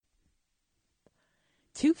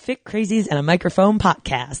Two Fit Crazies and a Microphone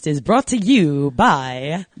podcast is brought to you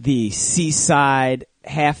by the Seaside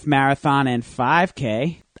Half Marathon and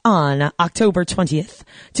 5K on October 20th,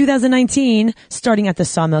 2019, starting at the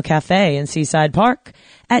Sawmill Cafe in Seaside Park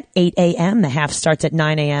at 8 a.m. The half starts at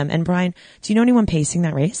 9 a.m. And Brian, do you know anyone pacing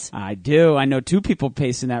that race? I do. I know two people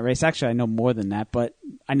pacing that race. Actually, I know more than that, but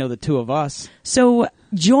I know the two of us. So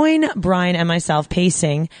join Brian and myself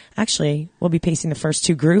pacing. Actually, we'll be pacing the first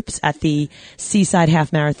two groups at the Seaside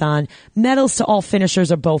Half Marathon. Medals to all finishers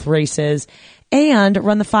of both races. And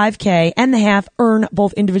run the 5K and the half, earn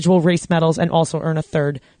both individual race medals, and also earn a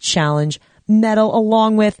third challenge medal,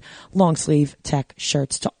 along with long sleeve tech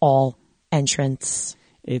shirts to all entrants.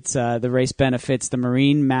 It's the race benefits the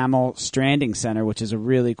Marine Mammal Stranding Center, which is a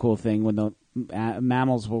really cool thing. When the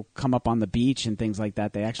mammals will come up on the beach and things like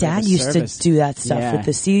that, they actually Dad used to do that stuff with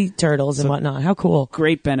the sea turtles and whatnot. How cool!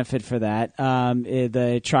 Great benefit for that.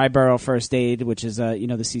 The Triborough First Aid, which is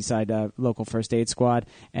the Seaside local first aid squad,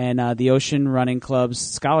 and the Ocean Running Club's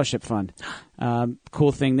scholarship fund.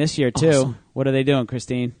 Cool thing this year too. Awesome. What are they doing,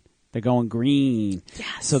 Christine? They're going green.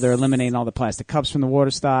 Yes. So they're eliminating all the plastic cups from the water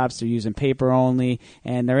stops. They're using paper only.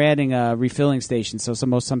 And they're adding a refilling station. So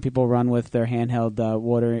some people run with their handheld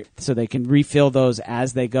water so they can refill those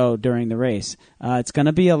as they go during the race. It's going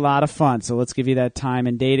to be a lot of fun. So let's give you that time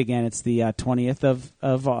and date again. It's the 20th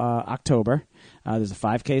of October. There's a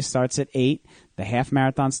 5K starts at 8. The half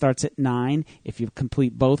marathon starts at 9. If you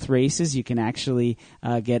complete both races, you can actually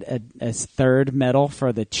get a third medal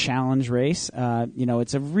for the challenge race.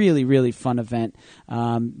 It's a really, really fun event.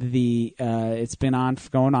 It's been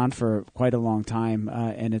going on for quite a long time,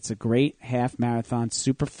 and it's a great half marathon,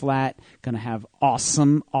 super flat. Going to have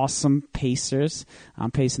awesome pacers. I'm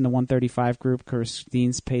pacing the 135 group.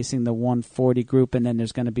 Christine's pacing the 140 group, and then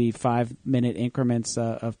there's going to be 5-minute increments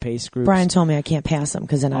of pace groups. Brian told me I can't pass them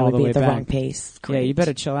because then I would be at the wrong pace. Great. Yeah, you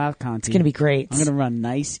better chill out, Conti. It's going to be great. I'm going to run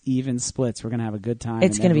nice, even splits. We're going to have a good time.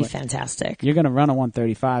 It's going to be fantastic. You're going to run a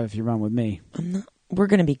 135 if you run with me. We're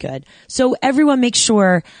going to be good. So everyone make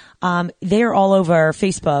sure they're all over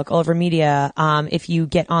Facebook, all over media. If you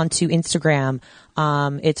get onto Instagram,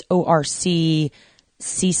 it's ORC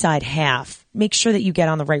Seaside Half. Make sure that you get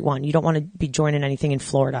on the right one. You don't want to be joining anything in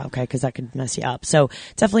Florida, okay, because that could mess you up. So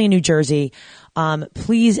definitely in New Jersey.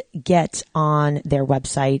 Please get on their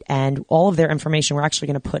website, and all of their information we're actually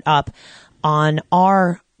going to put up on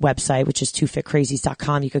our website, which is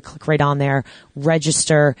twofitcrazies.com. You could click right on there,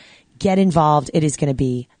 register, get involved. It is going to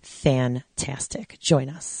be fantastic. Join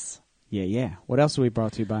us. Yeah. What else are we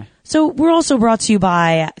brought to you by? So we're also brought to you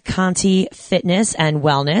by Conti Fitness and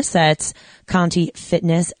Wellness. That's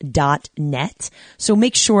contifitness.net. So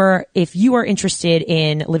make sure if you are interested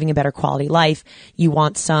in living a better quality life, you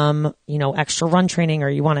want some, extra run training, or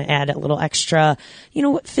you want to add a little extra,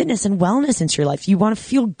 fitness and wellness into your life. You want to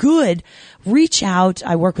feel good. Reach out.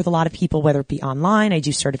 I work with a lot of people, whether it be online. I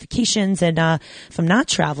do certifications, and if I'm not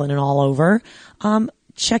traveling and all over,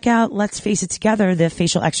 check out Let's Face It Together, the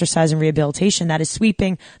facial exercise and rehabilitation that is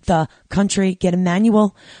sweeping the country. Get a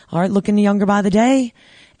manual. All right, looking younger by the day.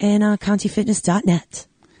 And contifitness.net.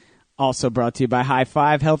 Also brought to you by High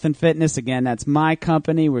Five Health and Fitness. Again, that's my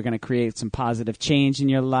company. We're going to create some positive change in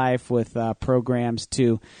your life with programs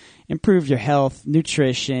to improve your health,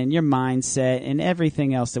 nutrition, your mindset, and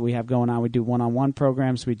everything else that we have going on. We do one-on-one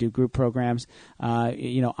programs. We do group programs.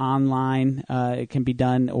 Online it can be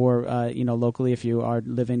done, or locally if you are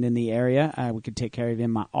living in the area. We could take care of you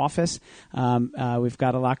in my office. We've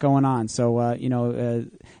got a lot going on. So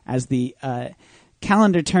as the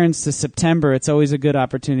calendar turns to September, it's always a good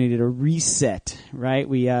opportunity to reset, right?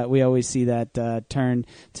 We always see that turn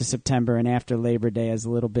to September and after Labor Day as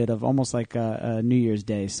a little bit of almost like a New Year's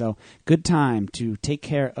Day. So good time to take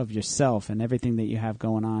care of yourself and everything that you have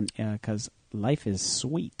going on, because life is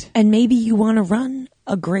sweet. And maybe you want to run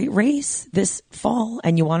a great race this fall,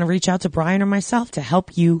 and you want to reach out to Brian or myself to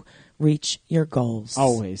help you reach your goals.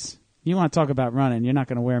 Always. You want to talk about running, you're not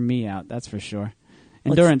going to wear me out, that's for sure.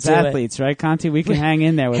 Endurance athletes, right, Conti? We can hang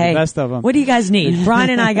in there with the best of them. What do you guys need? Brian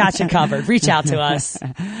and I got you covered. Reach out to us.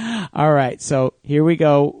 All right, so here we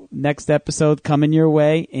go. Next episode coming your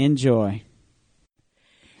way. Enjoy.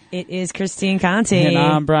 It is Christine Conti. And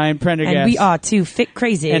I'm Brian Prendergast. And we are Two Fit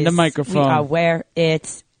Crazies. And the microphone. We are where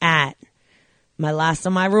it's at. My lasso,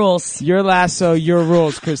 my rules. Your lasso, your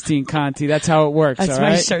rules, Christine Conti. That's how it works, That's all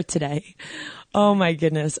right? my shirt today. Oh, my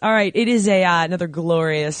goodness. All right. It is another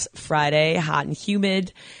glorious Friday, hot and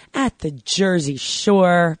humid at the Jersey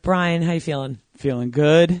Shore. Brian, how you feeling? Feeling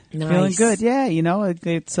good. Nice. Feeling good. Yeah,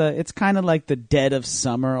 it's kind of like the dead of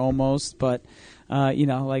summer almost, but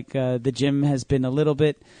the gym has been a little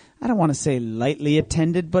bit I don't want to say lightly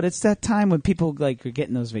attended, but it's that time when people like are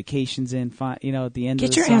getting those vacations in, at the end of the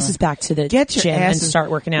Get your summer. asses back to the Get your gym and asses-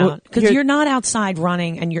 start working Well, out. Because here- you're not outside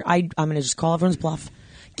running and I'm going to just call everyone's bluff.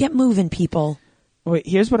 Get moving, people. Wait,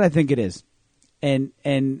 here's what I think it is. And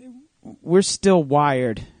we're still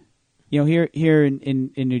wired. Here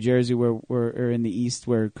in New Jersey, or in the East,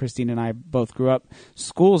 where Christine and I both grew up,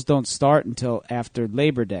 schools don't start until after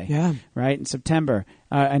Labor Day. Yeah. Right, in September.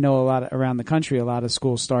 I know a lot around the country. A lot of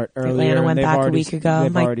schools start earlier. Atlanta and went they've back already, a week ago.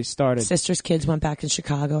 They've My already started. Sister's kids went back in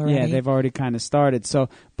Chicago already. Yeah, they've already kind of started. So,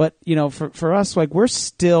 but for us, like we're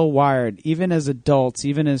still wired, even as adults,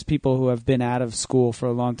 even as people who have been out of school for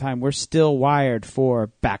a long time, we're still wired for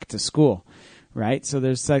back to school, right? So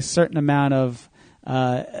there's a certain amount of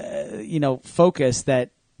focus that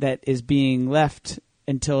is being left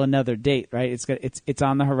until another date, right? It's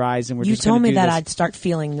on the horizon. You told me that I'd start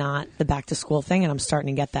feeling not the back to school thing, and I'm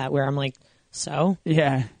starting to get that where I'm like, so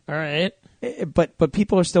yeah. all right. But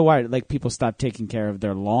people are still wired. Like people stop taking care of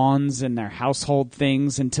their lawns and their household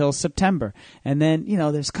things until September, and then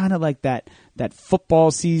there's kind of like that football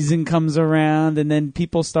season comes around, and then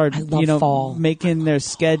people start fall. making their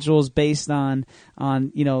schedules based on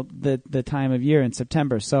the time of year in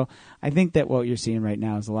September. So I think that what you're seeing right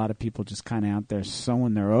now is a lot of people just kind of out there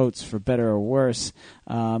sowing their oats, for better or worse.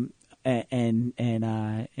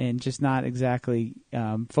 And just not exactly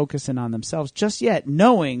focusing on themselves just yet,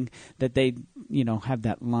 knowing that they have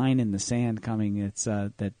that line in the sand coming. It's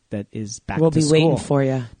that is back We'll to be school. waiting for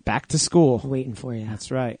you. Back to school. Waiting for you. That's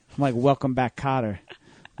right. I'm like, welcome back, Cotter.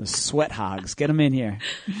 The sweat hogs, get them in here.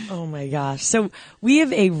 Oh my gosh! So we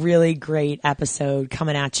have a really great episode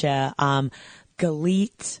coming at you.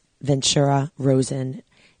 Galit Ventura Rosen.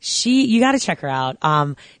 You got to check her out.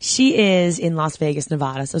 She is in Las Vegas,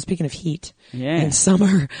 Nevada. So speaking of heat, in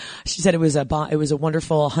summer, she said it was a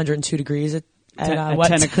wonderful 102 degrees at 10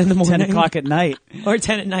 in the morning, 10 o'clock at night, or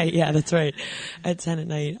 10 at night. Yeah, that's right, at 10 at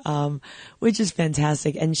night, which is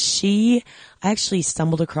fantastic. And I actually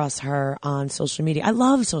stumbled across her on social media. I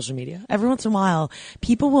love social media. Every once in a while,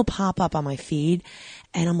 people will pop up on my feed,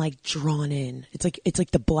 and I'm like drawn in. It's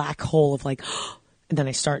like the black hole of like, and then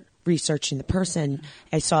I start researching the person.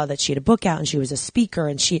 I saw that she had a book out and she was a speaker,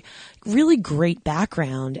 and she really great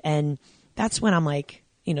background. And that's when I'm like,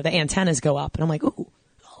 the antennas go up, and I'm like, oh.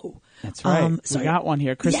 That's right. So we got one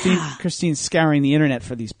here. Christine's scouring the internet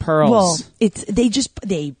for these pearls. Well,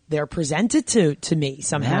 they're presented to me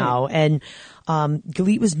somehow. Right. And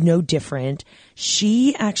Galit was no different.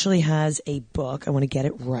 She actually has a book. I want to get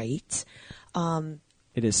it right.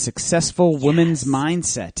 It is Successful Women's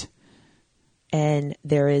Mindset. And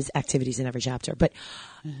there is activities in every chapter, but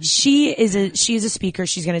she is a speaker.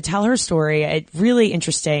 She's going to tell her story. It's really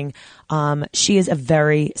interesting. She is a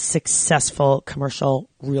very successful commercial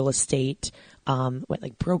real estate,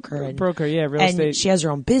 broker and real estate. And she has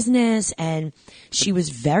her own business, and she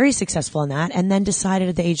was very successful in that. And then decided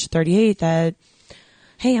at the age of 38 that,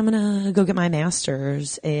 hey, I'm going to go get my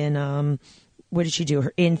master's in, what did she do?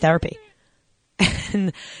 In therapy.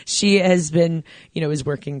 And she has been, is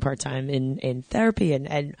working part-time in therapy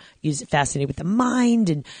and is fascinated with the mind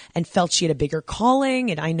and felt she had a bigger calling.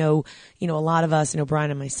 And I know, a lot of us, Brian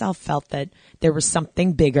and myself felt that there was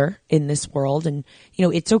something bigger in this world. And,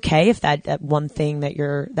 it's okay if that one thing that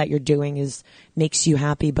you're doing makes you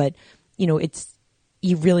happy, but,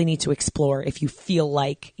 you really need to explore if you feel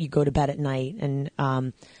like you go to bed at night. And,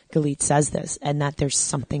 Galit says this, and that there's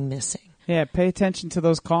something missing. Yeah, pay attention to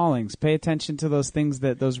those callings. Pay attention to those things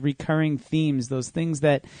those recurring themes, those things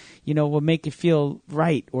that, will make you feel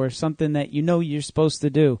right, or something that you're supposed to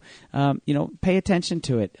do. Pay attention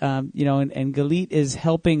to it. And Galit is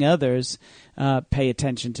helping others pay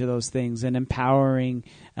attention to those things and empowering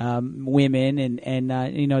women, and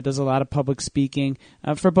does a lot of public speaking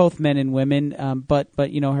for both men and women. But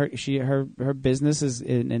her business is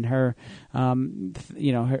and her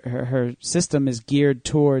her system is geared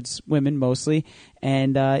towards women mostly,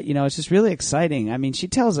 and it's just really exciting. I mean, she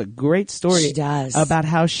tells a great story. She does. About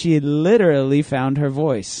how she literally found her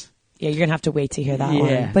voice. Yeah, you're gonna have to wait to hear that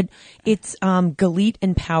one. But it's Galit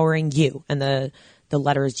Empowering You, and the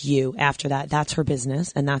letter is U after that. That's her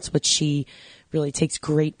business, and that's what she really takes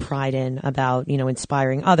great pride in, about,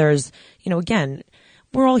 inspiring others. Again,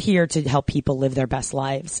 we're all here to help people live their best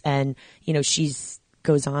lives. And, she's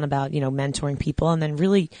goes on about, mentoring people, and then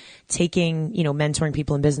really taking, mentoring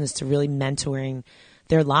people in business to really mentoring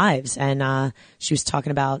their lives. And she was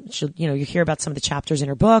talking about, you hear about some of the chapters in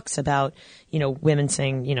her books about, women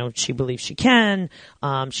saying, she believes she can.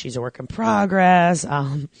 She's a work in progress.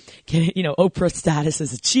 Oprah status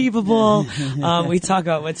is achievable. We talk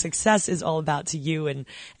about what success is all about to you and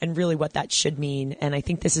really what that should mean. And I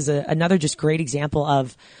think this is another just great example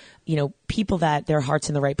of, people that their heart's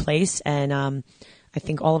in the right place. And I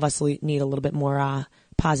think all of us need a little bit more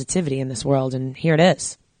positivity in this world. And here it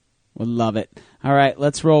is. We'll love it. All right,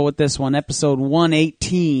 let's roll with this one. Episode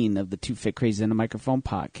 118 of the Two Fit Crazy in the Microphone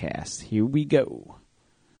podcast. Here we go.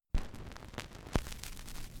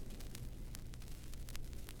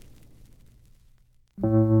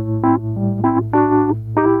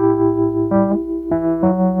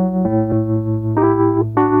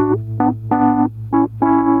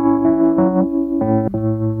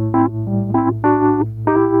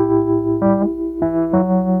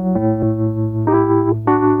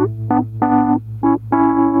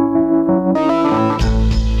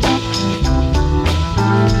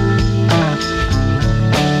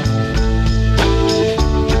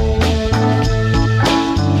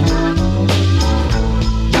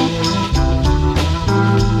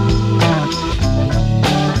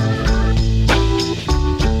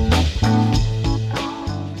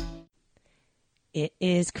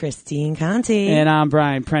 Christine Conti. And I'm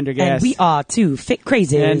Brian Prendergast. And we are Two Fit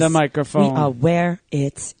Crazies. And the microphone. We are where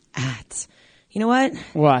it's at. You know what?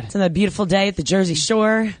 What? It's another beautiful day at the Jersey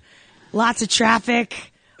Shore. Lots of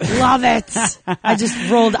traffic. Love it. I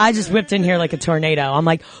just whipped in here like a tornado. I'm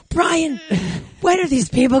like, Brian, when are these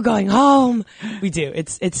people going home? We do.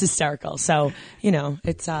 It's hysterical. So,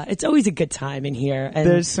 it's always a good time in here. And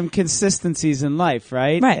there's some consistencies in life,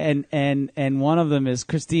 right? Right. And one of them is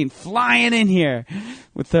Christine flying in here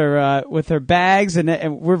with her bags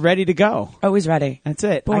and we're ready to go. Always ready. That's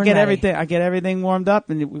it. Born I get ready. everything warmed up,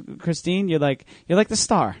 and Christine, you're like the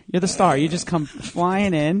star. You're the star. You just come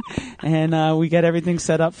flying in, and we get everything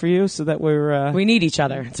set up for you so that we need each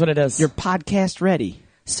other. That's what it is. You're podcast ready.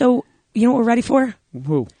 So, you know what we're ready for?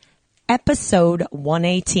 Who? Episode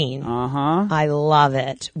 118. Uh-huh. I love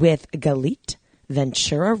it. With Galit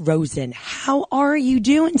Ventura Rosen. How are you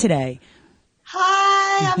doing today?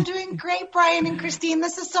 Hi, I'm doing great, Brian and Christine.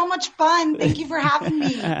 This is so much fun. Thank you for having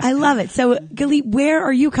me. I love it. So, Galit, where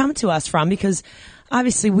are you coming to us from? Because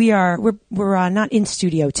obviously we're not in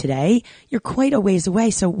studio today. You're quite a ways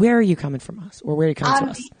away. So where are you coming from us, or where are you coming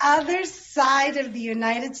to us? On the other side of the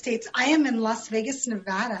United States, I am in Las Vegas,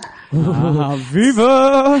 Nevada.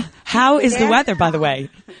 Viva! How is the weather, by the way?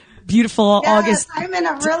 Beautiful Yes, August. I'm in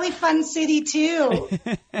a really fun city too.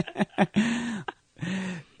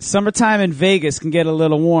 Summertime in Vegas can get a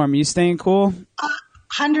little warm. You staying cool?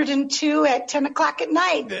 102 at 10 o'clock at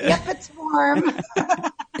night. Yep, it's warm.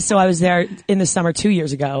 So I was there in the summer 2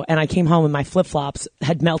 years ago, and I came home and my flip-flops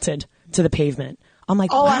had melted to the pavement. I'm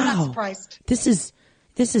like, wow, I'm not surprised. This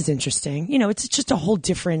is interesting. It's just a whole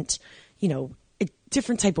different, a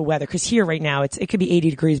different type of weather. Because here right now, it could be 80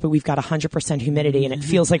 degrees, but we've got 100% humidity, and it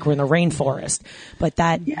feels like we're in the rainforest. But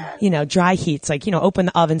that, dry heat's like, open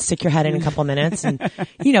the oven, stick your head in a couple minutes, and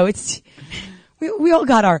it's. We all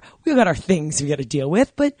got our things we got to deal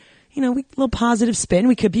with, but a little positive spin.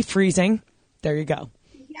 We could be freezing. There you go.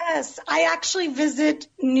 Yes, I actually visit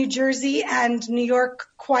New Jersey and New York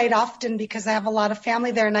quite often because I have a lot of family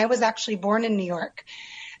there, and I was actually born in New York.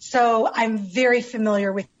 So I'm very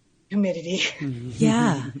familiar with humidity.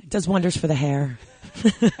 Yeah, it does wonders for the hair.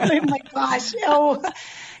 Oh my gosh. Oh,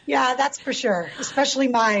 yeah, that's for sure, especially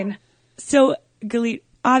mine. So, Galit,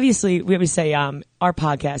 obviously, we always say our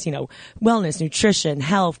podcast, wellness, nutrition,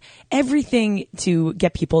 health, everything to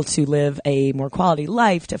get people to live a more quality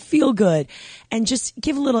life, to feel good, and just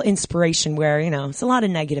give a little inspiration where, it's a lot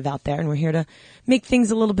of negative out there, and we're here to make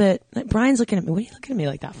things a little bit. Brian's looking at me. What are you looking at me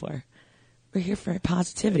like that for? We're here for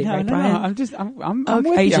positivity, right, Brian? No, I'm okay.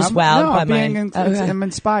 with Are you just wowed by I'm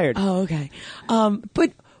inspired. Oh, okay.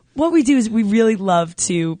 But what we do is we really love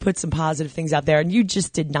to put some positive things out there, and you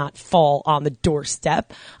just did not fall on the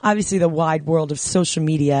doorstep. Obviously, the wide world of social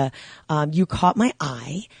media, you caught my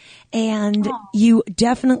eye, and you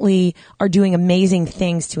definitely are doing amazing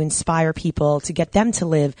things to inspire people, to get them to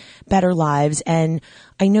live better lives. And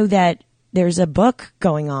I know that there's a book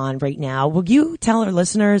going on right now. Will you tell our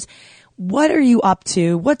listeners, what are you up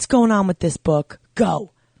to? What's going on with this book?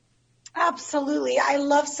 Go. Absolutely. I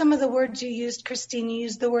love some of the words you used, Christine. You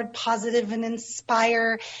used the word positive and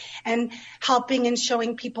inspire and helping and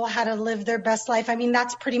showing people how to live their best life. I mean,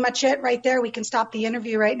 that's pretty much it right there. We can stop the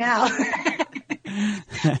interview right now.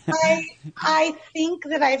 I think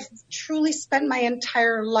that I've truly spent my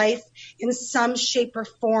entire life in some shape or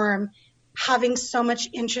form having so much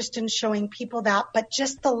interest in showing people that. But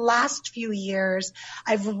just the last few years,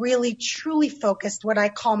 I've really truly focused what I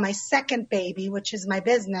call my second baby, which is my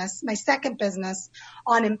second business,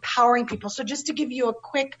 on empowering people. So just to give you a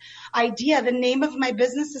quick idea, the name of my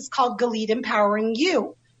business is called Galit Empowering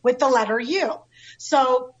You, with the letter U.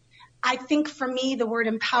 So I think for me, the word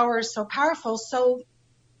empower is so powerful. So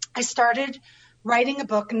I started writing a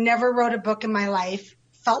book, never wrote a book in my life,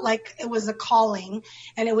 felt like it was a calling,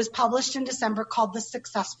 and it was published in December, called The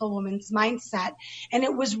Successful Woman's Mindset. And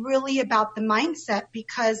it was really about the mindset,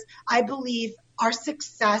 because I believe our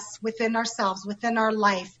success within ourselves, within our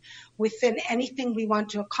life, within anything we want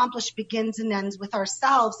to accomplish, begins and ends with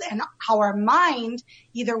ourselves, and how our mind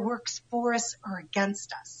either works for us or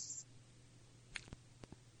against us.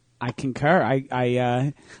 I concur.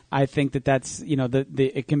 I think that's, you know,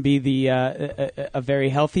 it can be a very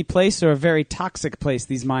healthy place or a very toxic place,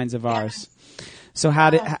 these minds of ours. So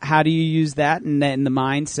how do you use that in the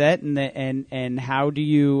mindset, and how do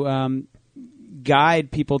you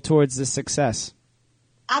guide people towards the success?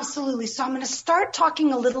 Absolutely. So I'm going to start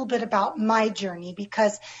talking a little bit about my journey,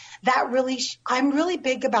 because that really, I'm really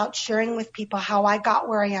big about sharing with people how I got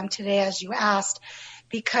where I am today, as you asked,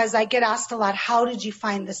 because I get asked a lot, how did you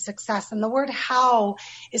find this success? And the word how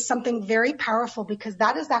is something very powerful, because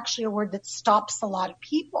that is actually a word that stops a lot of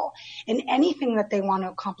people in anything that they want to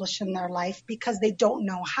accomplish in their life, because they don't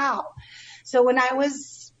know how. So when I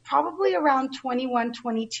was probably around 21,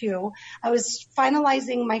 22, I was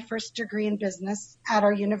finalizing my first degree in business at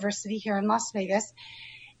our university here in Las Vegas.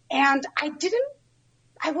 And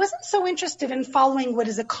I wasn't so interested in following what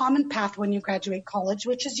is a common path when you graduate college,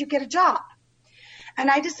 which is you get a job. And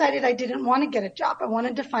I decided I didn't want to get a job. I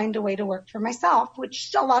wanted to find a way to work for myself,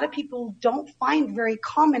 which a lot of people don't find very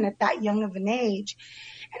common at that young of an age.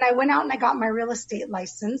 And I went out and I got my real estate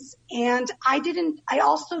license. And I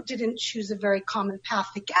also didn't choose a very common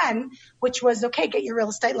path again, which was, okay, get your real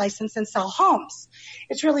estate license and sell homes.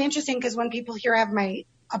 It's really interesting, because when people hear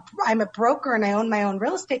I'm a broker and I own my own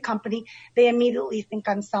real estate company, they immediately think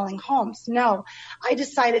I'm selling homes. No, I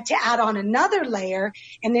decided to add on another layer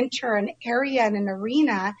and enter an area and an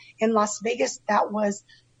arena in Las Vegas that was,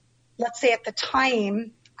 let's say at the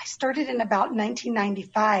time, I started in about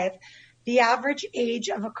 1995. The average age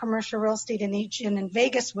of a commercial real estate agent in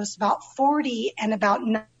Vegas was about 40 and about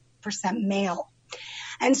 9% male.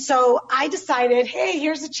 And so I decided, hey,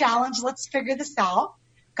 here's a challenge. Let's figure this out.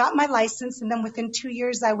 Got my license, and then within 2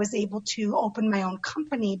 years, I was able to open my own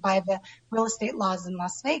company by the real estate laws in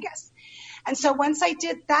Las Vegas. And so once I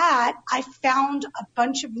did that, I found a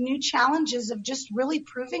bunch of new challenges of just really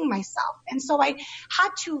proving myself. And so I had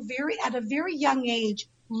to at a very young age,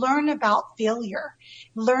 learn about failure,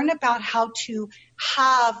 learn about how to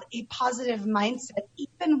have a positive mindset,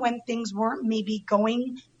 even when things weren't maybe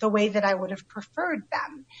going the way that I would have preferred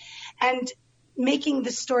them. And making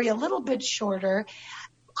the story a little bit shorter,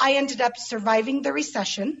 I ended up surviving the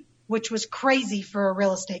recession, which was crazy for a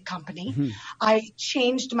real estate company. Mm-hmm. I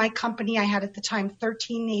changed my company. I had at the time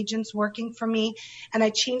 13 agents working for me, and I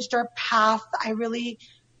changed our path. I really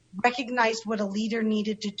recognized what a leader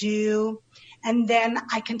needed to do. And then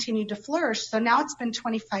I continued to flourish. So now it's been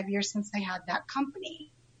 25 years since I had that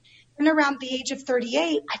company. And around the age of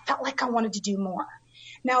 38, I felt like I wanted to do more.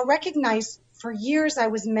 Now recognize, for years, I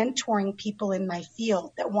was mentoring people in my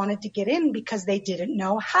field that wanted to get in because they didn't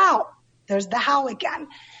know how. There's the how again.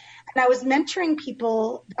 And I was mentoring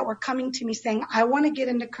people that were coming to me saying, I want to get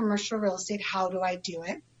into commercial real estate. How do I do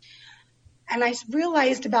it? And I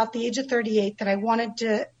realized about the age of 38 that I wanted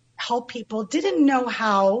to help people, didn't know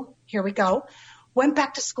how. Here we go. Went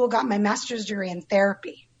back to school, got my master's degree in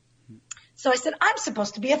therapy. So I said, I'm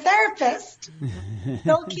supposed to be a therapist.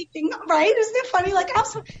 Still keeping, right? Isn't it funny? Like,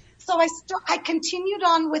 absolutely. So I continued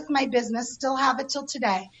on with my business, still have it till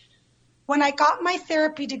today. When I got my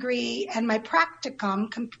therapy degree and my practicum,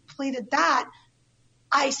 completed that,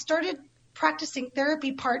 I started practicing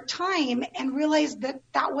therapy part-time and realized that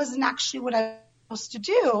that wasn't actually what I was supposed to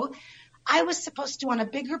do. I was supposed to, on a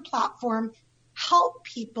bigger platform, help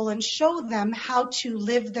people and show them how to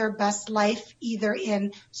live their best life, either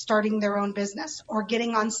in starting their own business or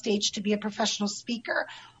getting on stage to be a professional speaker,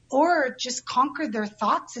 or just conquer their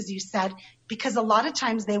thoughts, as you said, because a lot of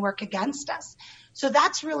times they work against us. So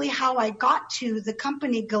that's really how I got to the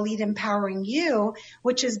company Galit Empowering You,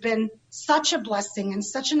 which has been such a blessing and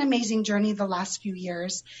such an amazing journey the last few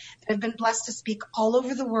years. I've been blessed to speak all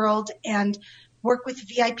over the world and work with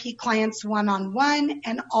VIP clients one-on-one,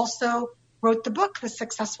 and also wrote the book, The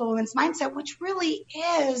Successful Woman's Mindset, which really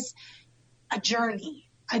is a journey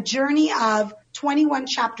a journey of 21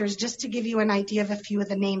 chapters. Just to give you an idea of a few of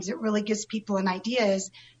the names, it really gives people an idea. Is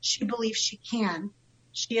she believes she can.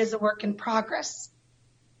 She is a work in progress.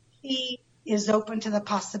 She is open to the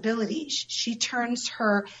possibilities. She turns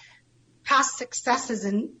her past successes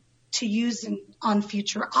to use on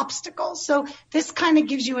future obstacles. So this kind of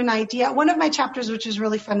gives you an idea. One of my chapters, which is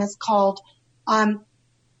really fun, is called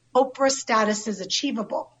Oprah Status is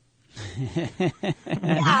Achievable.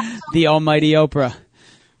 Yeah, the almighty Oprah.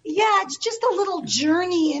 Yeah, it's just a little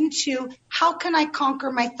journey into how can I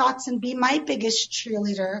conquer my thoughts and be my biggest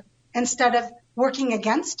cheerleader instead of working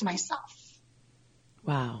against myself.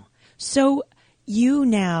 Wow. So you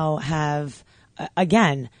now have,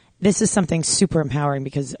 again, this is something super empowering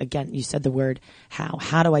because, again, you said the word how.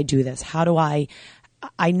 How do I do this? How do I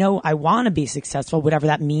know I want to be successful, whatever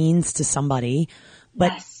that means to somebody,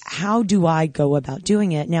 but Yes. How do I go about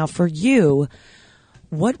doing it? Now, for you,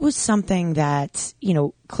 what was something that,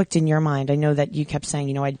 clicked in your mind? I know that you kept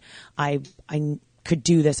saying, I could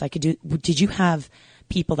do this. Did you have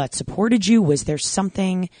people that supported you? Was there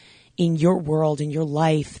something in your world, in your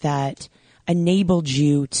life that enabled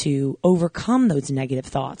you to overcome those negative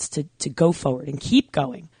thoughts, to go forward and keep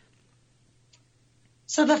going?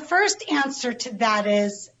 So the first answer to that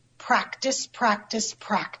is practice, practice,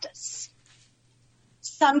 practice.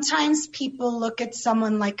 Sometimes people look at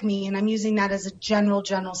someone like me, and I'm using that as a general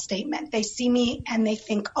statement. They see me and they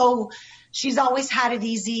think, oh, she's always had it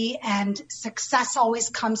easy and success always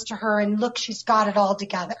comes to her and look, she's got it all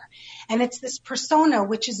together. And it's this persona,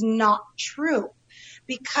 which is not true.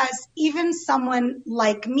 Because even someone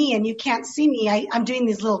like me, and you can't see me, I'm doing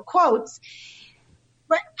these little quotes,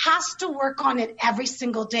 but has to work on it every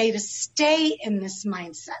single day to stay in this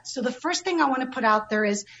mindset. So the first thing I want to put out there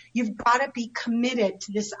is you've got to be committed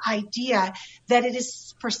to this idea that it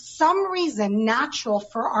is for some reason natural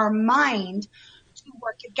for our mind to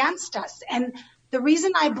work against us. And the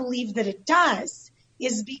reason I believe that it does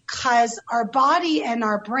is because our body and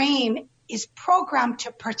our brain is programmed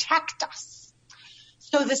to protect us.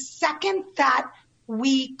 So the second that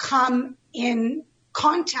we come in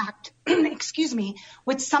contact,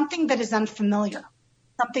 with something that is unfamiliar,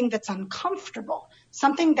 something that's uncomfortable,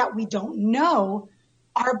 something that we don't know,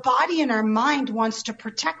 our body and our mind wants to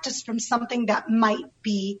protect us from something that might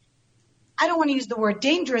be, I don't want to use the word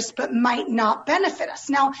dangerous, but might not benefit us.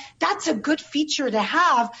 Now, that's a good feature to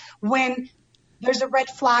have when there's a red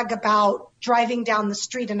flag about driving down the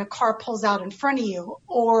street and a car pulls out in front of you,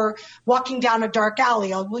 or walking down a dark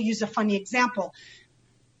alley. We'll use a funny example.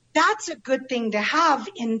 That's a good thing to have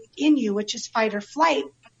in you, which is fight or flight.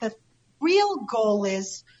 But the real goal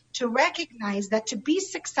is to recognize that to be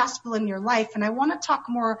successful in your life, and I want to talk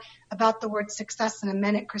more about the word success in a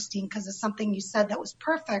minute, Christine, because it's something you said that was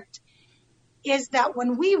perfect, is that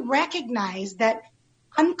when we recognize that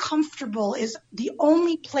uncomfortable is the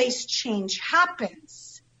only place change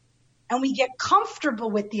happens, and we get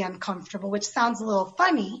comfortable with the uncomfortable, which sounds a little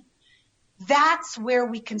funny, that's where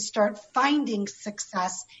we can start finding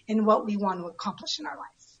success in what we want to accomplish in our life.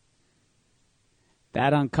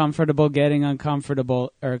 That uncomfortable getting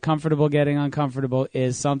uncomfortable, or comfortable getting uncomfortable,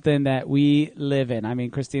 is something that we live in. I mean,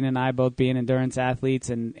 Christine and I both being endurance athletes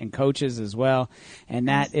and coaches as well. And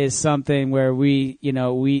that is something where we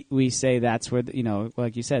say that's where,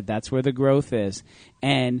 like you said, that's where the growth is.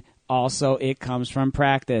 And also, it comes from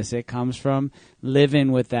practice. It comes from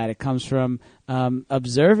living with that. It comes from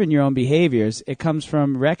observing your own behaviors. It comes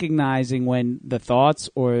from recognizing when the thoughts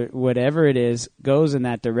or whatever it is goes in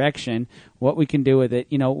that direction, what we can do with it.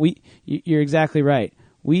 You're exactly right.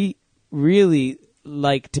 We really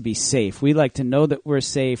like to be safe. We like to know that we're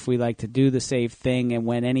safe. We like to do the safe thing. And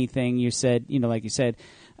when anything you said, like you said,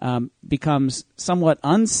 becomes somewhat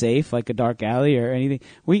unsafe, like a dark alley or anything,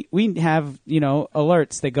 we have,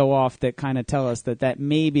 alerts that go off that kind of tell us that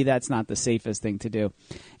maybe that's not the safest thing to do.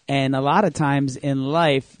 And a lot of times in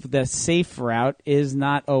life, the safe route is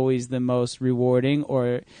not always the most rewarding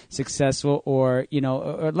or successful or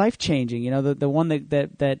life-changing. The one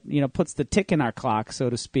that puts the tick in our clock, so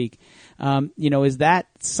to speak. Is that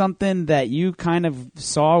something that you kind of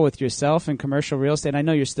saw with yourself in commercial real estate? I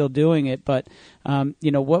know you're still doing it, but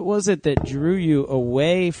what was it that drew you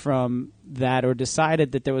away from that, or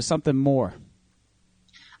decided that there was something more?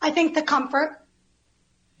 I think the comfort.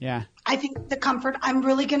 Yeah. I think the comfort. I'm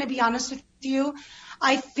really going to be honest with you.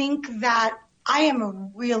 I think that I am a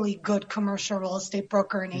really good commercial real estate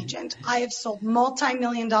broker and agent. I have sold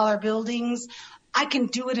multi-million-dollar buildings. I can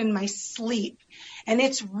do it in my sleep, and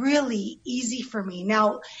it's really easy for me.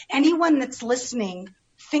 Now, anyone that's listening,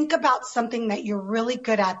 think about something that you're really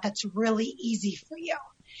good at that's really easy for you.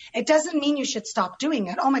 It doesn't mean you should stop doing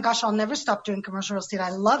it. Oh my gosh, I'll never stop doing commercial real estate.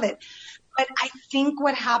 I love it. But I think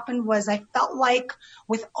what happened was I felt like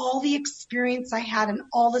with all the experience I had and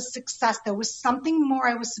all the success, there was something more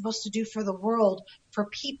I was supposed to do for the world, for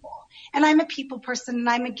people. And I'm a people person and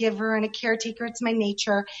I'm a giver and a caretaker. It's my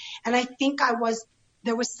nature. And I think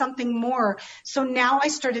there was something more. So now I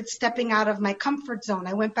started stepping out of my comfort zone.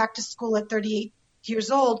 I went back to school at 38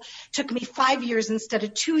 years old. Took me 5 years instead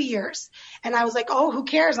of 2 years. And I was like, oh, who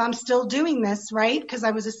cares? I'm still doing this, right? Because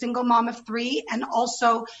I was a single mom of 3. And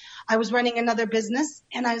also I was running another business.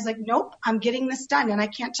 And I was like, nope, I'm getting this done. And I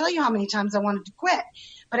can't tell you how many times I wanted to quit.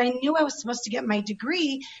 But I knew I was supposed to get my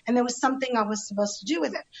degree and there was something I was supposed to do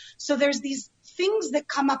with it. So there's these things that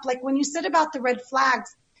come up, like when you said about the red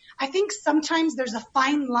flags, I think sometimes there's a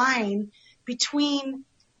fine line between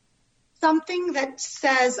something that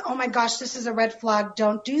says, oh my gosh, this is a red flag,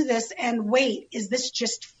 don't do this, and wait, is this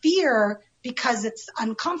just fear because it's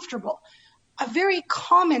uncomfortable? A very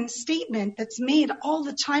common statement that's made all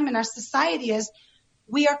the time in our society is,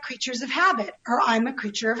 we are creatures of habit, or I'm a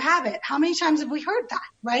creature of habit. How many times have we heard that,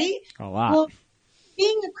 right? A lot. Well,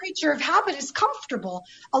 being a creature of habit is comfortable.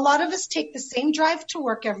 A lot of us take the same drive to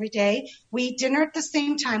work every day. We eat dinner at the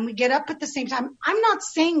same time. We get up at the same time. I'm not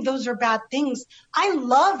saying those are bad things. I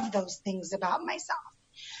love those things about myself.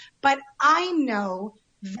 But I know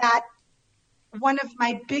that one of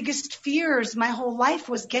my biggest fears my whole life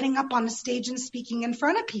was getting up on a stage and speaking in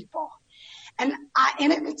front of people. And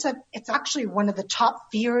it's actually one of the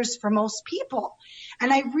top fears for most people.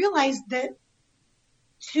 And I realized that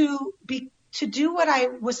to do what I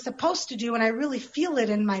was supposed to do, and I really feel it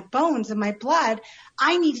in my bones and my blood,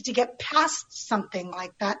 I needed to get past something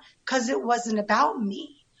like that because it wasn't about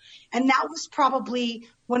me. And that was probably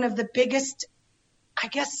one of the biggest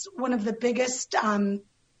epiphanies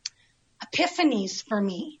for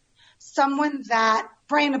me.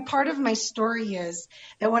 Brian, a part of my story is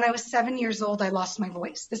that when I was 7 years old, I lost my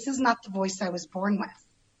voice. This is not the voice I was born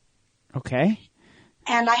with. Okay.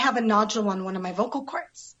 And I have a nodule on one of my vocal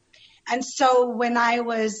cords. And so when I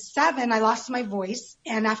was 7, I lost my voice.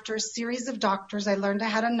 And after a series of doctors, I learned I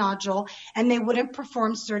had a nodule and they wouldn't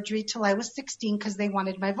perform surgery till I was 16 because they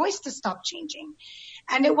wanted my voice to stop changing.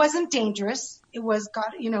 And it wasn't dangerous. It was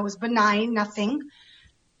benign, nothing.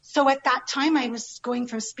 So at that time, I was going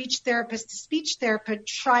from speech therapist to speech therapist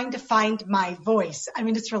trying to find my voice. I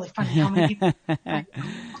mean, it's really funny how many people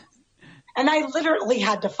and I literally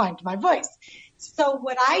had to find my voice. So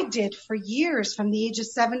what I did for years from the age of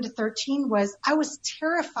 7 to 13 was I was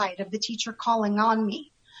terrified of the teacher calling on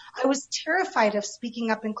me. I was terrified of speaking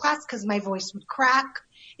up in class because my voice would crack.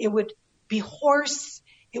 It would be hoarse.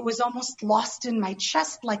 It was almost lost in my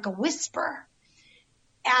chest like a whisper.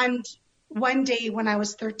 And one day when I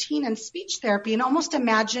was 13 in speech therapy, and almost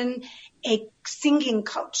imagine a singing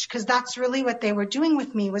coach, because that's really what they were doing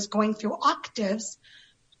with me, was going through octaves.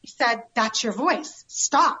 He said, that's your voice.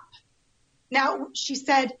 Stop. Now, she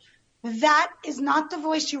said, that is not the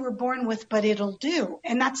voice you were born with, but it'll do.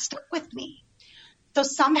 And that stuck with me. So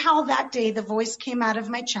somehow that day, the voice came out of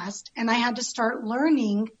my chest and I had to start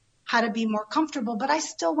learning how to be more comfortable. But I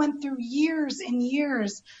still went through years and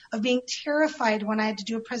years of being terrified when I had to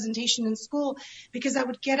do a presentation in school because I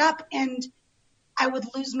would get up and I would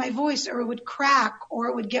lose my voice, or it would crack, or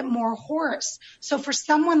it would get more hoarse. So for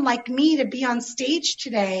someone like me to be on stage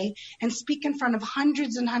today and speak in front of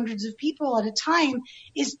hundreds and hundreds of people at a time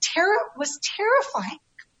was terrifying.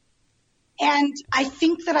 And I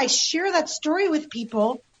think that I share that story with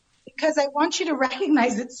people because I want you to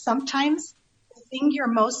recognize that sometimes the thing you're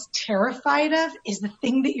most terrified of is the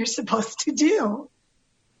thing that you're supposed to do.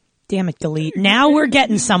 Damn it, delete. Now we're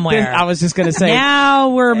getting somewhere. I was just going to say.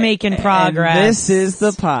 Now we're making progress. And this is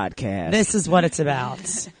the podcast. This is what it's about.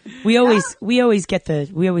 We always get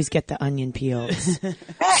the onion peels.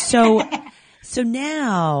 So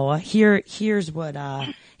now here's what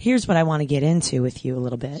I want to get into with you a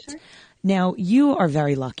little bit. Sure. Now you are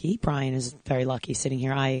very lucky. Brian is very lucky sitting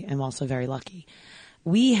here. I am also very lucky.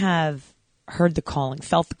 We have heard the calling,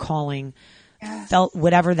 felt the calling. Yes. Felt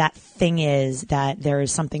whatever that thing is, that there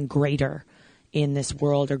is something greater in this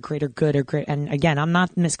world, or greater good, or great. And again, I'm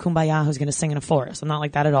not Miss Kumbaya who's going to sing in a forest. I'm not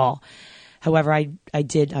like that at all. However, I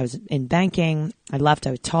was in banking. I left.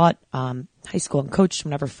 I taught high school and coached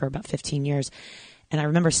whatever for about 15 years. And I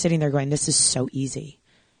remember sitting there going, this is so easy.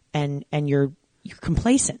 And you're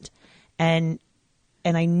complacent. And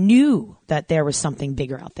I knew that there was something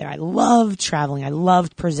bigger out there. I loved traveling. I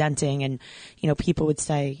loved presenting. And, people would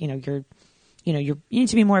say, you need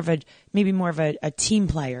to be maybe more of a team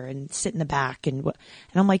player and sit in the back. And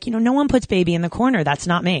I'm like, no one puts baby in the corner. That's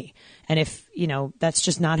not me. And if, that's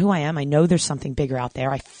just not who I am. I know there's something bigger out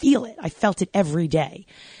there. I feel it. I felt it every day.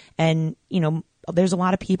 And, there's a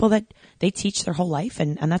lot of people that they teach their whole life,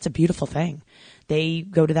 and that's a beautiful thing. They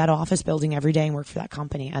go to that office building every day and work for that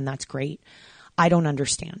company, and that's great. I don't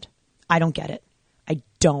understand. I don't get it. I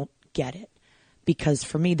don't get it. Because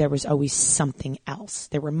for me, there was always something else.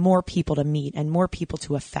 There were more people to meet and more people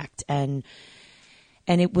to affect. And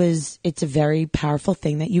it's a very powerful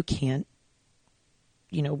thing that you can't,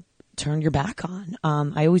 turn your back on.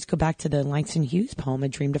 I always go back to the Langston Hughes poem, A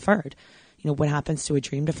Dream Deferred. What happens to a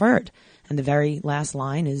dream deferred? And the very last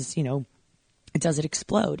line is, does it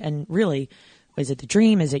explode? And really, is it the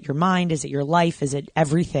dream? Is it your mind? Is it your life? Is it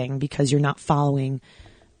everything? Because you're not following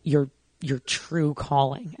your true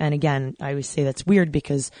calling. And again, I always say that's weird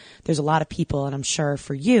because there's a lot of people, and I'm sure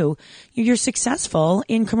for you, you're successful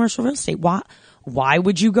in commercial real estate. Why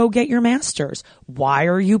would you go get your master's? Why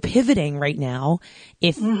are you pivoting right now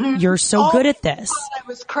if you're so good at this? I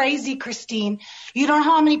was crazy, Christine. You don't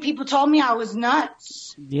know how many people told me I was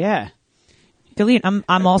nuts. Yeah. Galit,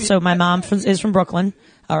 I'm also, my mom is from Brooklyn.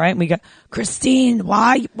 All right. And we got, Christine,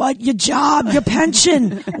 why, what, your job, your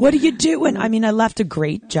pension, what are you doing? I mean, I left a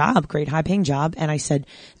great job, great high paying job. And I said,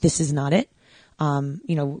 this is not it.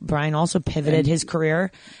 Brian also pivoted his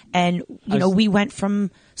career, and, we went from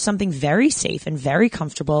something very safe and very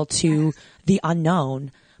comfortable to the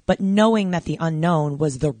unknown, but knowing that the unknown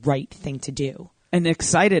was the right thing to do. And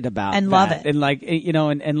excited about and that. Love it. And like,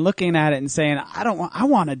 and looking at it and saying, I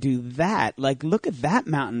want to do that. Like, look at that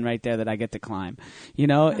mountain right there that I get to climb.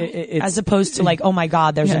 It's, as opposed to like, oh my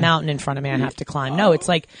God, there's a mountain in front of me I have to climb. No, it's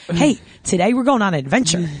like, hey, today we're going on an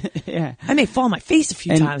adventure. Yeah. I may fall on my face a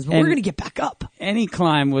few times, but we're going to get back up. Any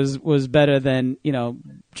climb was better than,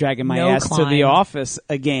 dragging my ass to the office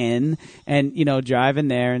again and, driving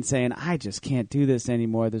there and saying, I just can't do this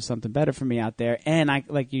anymore. There's something better for me out there. And I,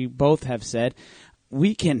 like you both have said,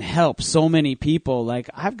 we can help so many people. Like,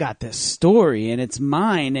 I've got this story and it's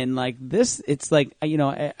mine. And like this, it's like,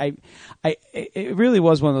 it really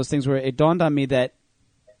was one of those things where it dawned on me that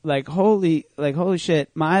holy shit,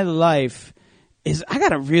 my life I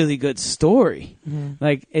got a really good story. Mm-hmm.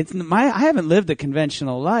 Like, I haven't lived a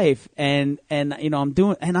conventional life, and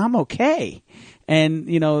I'm okay. And,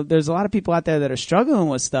 there's a lot of people out there that are struggling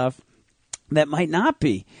with stuff that might not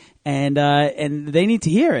be. And they need to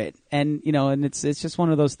hear it. And, and it's just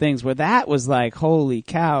one of those things where that was like, holy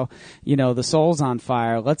cow, the soul's on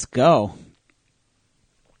fire. Let's go.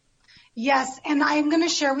 Yes. And I'm going to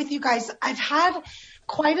share with you guys, I've had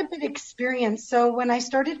quite a bit of experience. So when I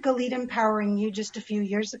started Galit Empowering You just a few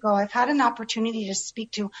years ago, I've had an opportunity to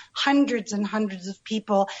speak to hundreds and hundreds of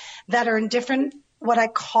people that are in different, what I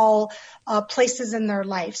call places in their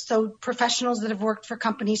life. So professionals that have worked for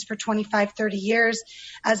companies for 25, 30 years,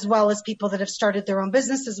 as well as people that have started their own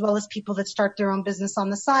business, as well as people that start their own business on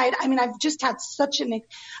the side. I mean, I've just had such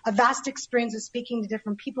a vast experience of speaking to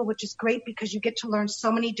different people, which is great because you get to learn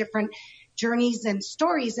so many different journeys and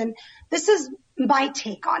stories. And this is my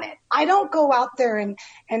take on it. I don't go out there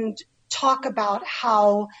and talk about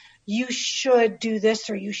how you should do this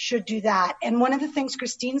or you should do that. And one of the things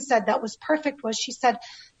Christine said that was perfect was she said,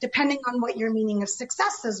 depending on what your meaning of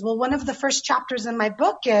success is. Well, one of the first chapters in my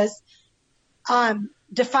book is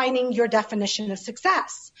defining your definition of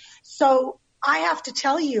success. So I have to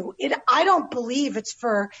tell you, I don't believe it's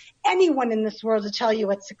for anyone in this world to tell you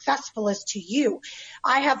what successful is to you.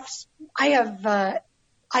 I have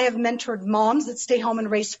mentored moms that stay home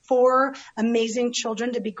and raise 4 amazing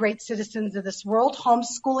children to be great citizens of this world,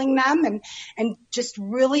 homeschooling them and just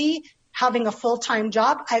really having a full-time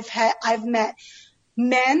job. I've met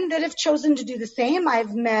men that have chosen to do the same.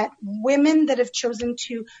 I've met women that have chosen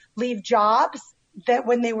to leave jobs that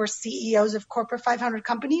when they were CEOs of corporate 500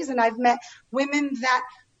 companies. And I've met women that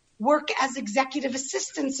work as executive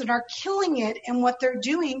assistants and are killing it in what they're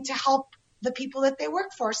doing to help the people that they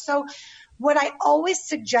work for. So what I always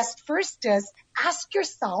suggest first is ask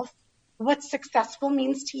yourself what successful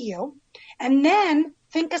means to you, and then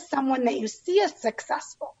think of someone that you see as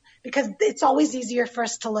successful, because it's always easier for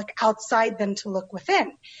us to look outside than to look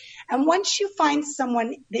within. And once you find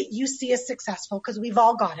someone that you see as successful, because we've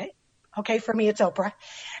all got it, okay, for me it's Oprah,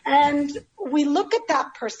 and we look at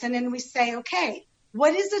that person and we say, okay,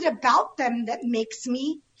 what is it about them that makes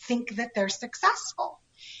me think that they're successful?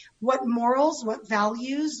 What morals, what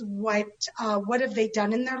values, what have they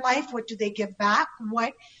done in their life? What do they give back?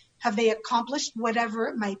 What have they accomplished? Whatever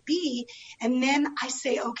it might be. And then I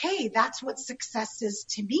say, okay, that's what success is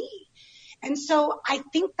to me. And so I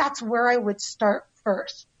think that's where I would start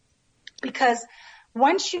first. Because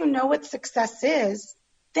once you know what success is,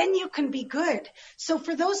 then you can be good. So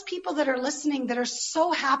for those people that are listening that are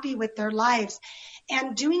so happy with their lives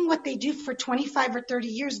and doing what they do for 25 or 30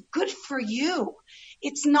 years, good for you.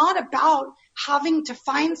 It's not about having to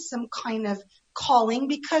find some kind of calling,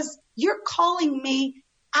 because your calling may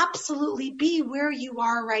absolutely be where you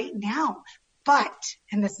are right now. But,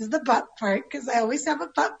 and this is the but part, because I always have a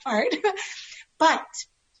but part, but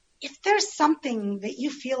if there's something that you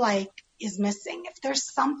feel like is missing, if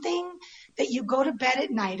there's something that you go to bed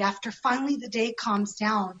at night after finally the day calms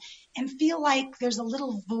down and feel like there's a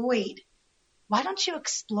little void, why don't you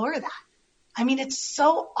explore that? I mean, it's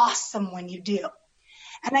so awesome when you do.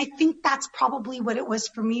 And I think that's probably what it was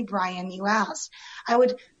for me, Brian, you asked. I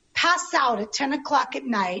would pass out at 10 o'clock at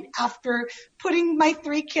night after putting my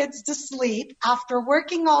 3 kids to sleep, after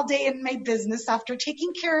working all day in my business, after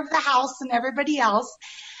taking care of the house and everybody else.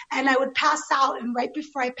 And I would pass out, and right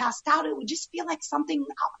before I passed out, it would just feel like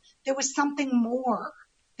there was something more.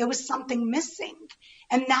 There was something missing.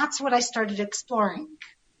 And that's what I started exploring.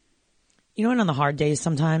 You know, and on the hard days,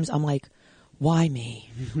 sometimes I'm like, why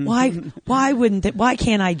me? Why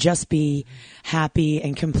can't I just be happy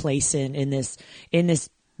and complacent in this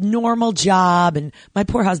normal job? And my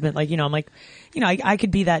poor husband, I'm like, I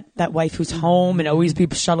could be that wife who's home and always be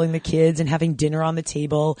shuttling the kids and having dinner on the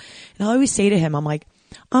table. And I'll always say to him, I'm like,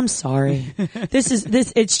 I'm sorry.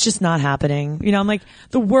 It's just not happening. I'm like,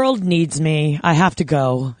 the world needs me. I have to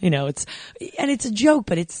go. It's a joke,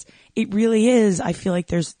 but it really is. I feel like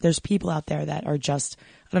there's people out there that are just,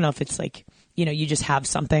 I don't know if it's like, you just have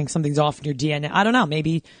something's off in your DNA. I don't know.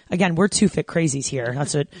 Maybe, again, we're 2 fit crazies here.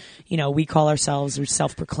 That's what, we call ourselves, or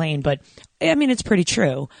self-proclaimed, but I mean, it's pretty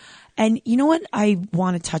true. And you know what I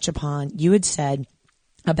want to touch upon? You had said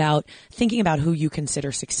about thinking about who you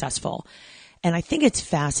consider successful. And I think it's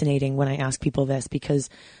fascinating when I ask people this,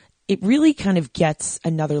 because it really kind of gets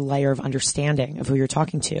another layer of understanding of who you're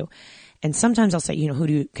talking to. And sometimes I'll say, who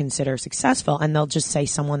do you consider successful? And they'll just say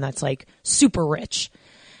someone that's like super rich.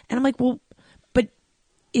 And I'm like, well, but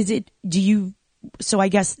so I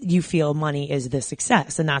guess you feel money is the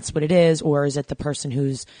success and that's what it is? Or is it the person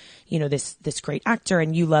who's, this great actor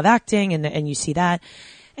and you love acting and you see that?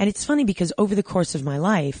 And it's funny because over the course of my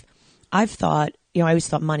life, I've thought, I always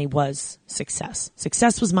thought money was success.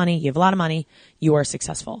 Success was money. You have a lot of money. You are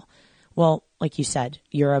successful. Well, like you said,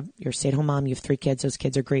 you're a stay-at-home mom. You have 3 kids. Those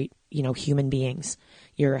kids are great, human beings.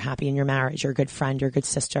 You're happy in your marriage. You're a good friend. You're a good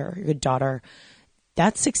sister. You're a good daughter.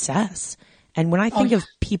 That's success. And when I think of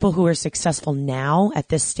people who are successful now at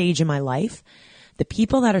this stage in my life, the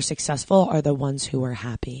people that are successful are the ones who are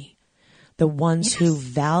happy, the ones who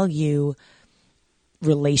value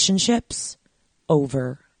relationships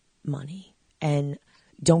over money. And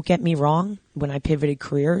don't get me wrong, when I pivoted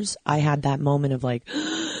careers, I had that moment of like,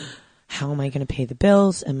 how am I going to pay the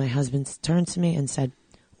bills? And my husband turned to me and said,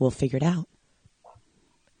 we'll figure it out.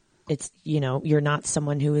 It's, you're not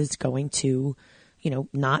someone who is going to,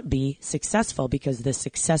 not be successful, because the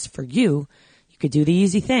success for you could do the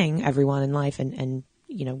easy thing, everyone in life, and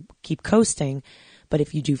keep coasting. But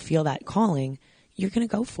if you do feel that calling, you're going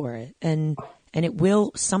to go for it. And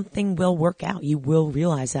something will work out. You will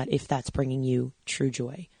realize that if that's bringing you true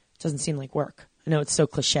joy. It doesn't seem like work. I know it's so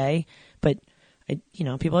cliche, but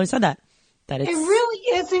people always said that it's. It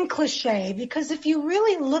really isn't cliche, because if you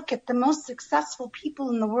really look at the most successful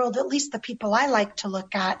people in the world, at least the people I like to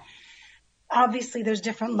look at, obviously there's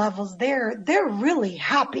different levels there. They're really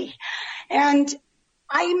happy. And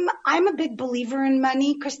I'm a big believer in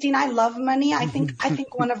money, Christine. I love money. I think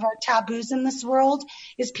one of our taboos in this world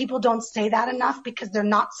is people don't say that enough because they're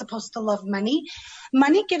not supposed to love money.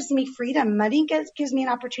 Money gives me freedom. Money gives me an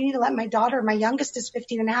opportunity to let my daughter, my youngest is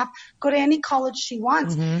 15 and a half, go to any college she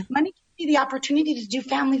wants. Mm-hmm. Money gives me the opportunity to do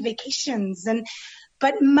family vacations.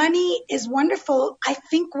 But money is wonderful. I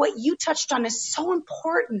think what you touched on is so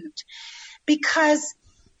important, because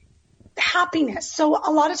happiness. So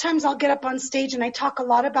a lot of times I'll get up on stage and I talk a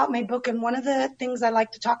lot about my book. And one of the things I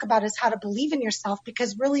like to talk about is how to believe in yourself,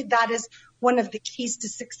 because really that is one of the keys to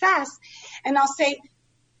success. And I'll say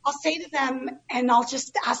to them, and I'll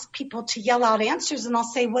just ask people to yell out answers, and I'll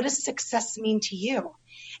say, what does success mean to you?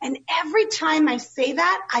 And every time I say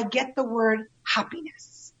that, I get the word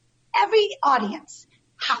happiness. Every audience,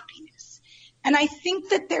 happiness. And I think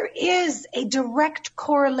that there is a direct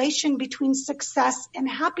correlation between success and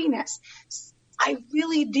happiness. I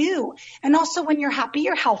really do. And also, when you're happy,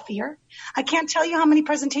 you're healthier. I can't tell you how many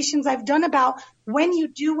presentations I've done about when you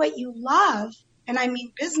do what you love, and I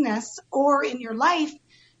mean business or in your life,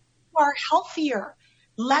 you are healthier.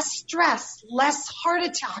 less stress, less heart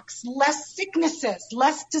attacks, less sicknesses,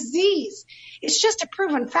 less disease. It's just a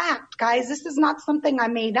proven fact, guys. This is not something I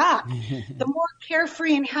made up. The more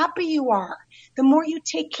carefree and happy you are, the more you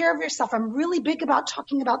take care of yourself. I'm really big about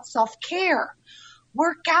talking about self-care.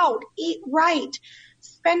 Work out, eat right,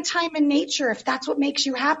 spend time in nature if that's what makes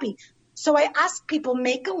you happy. So I ask people,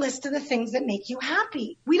 make a list of the things that make you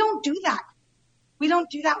happy. We don't do that. We don't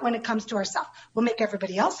do that when it comes to ourselves. We'll make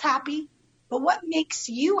everybody else happy, but what makes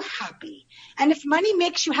you happy? And if money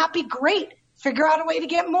makes you happy, great. Figure out a way to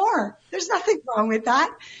get more. There's nothing wrong with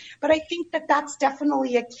that. But I think that that's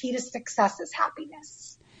definitely a key to success is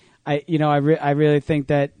happiness. I really think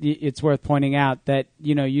that it's worth pointing out that,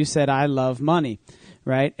 you said, I love money,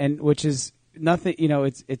 right? And which is nothing,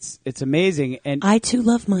 it's amazing. And I too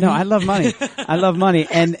love money. No, I love money. I love money.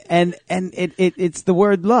 And it's the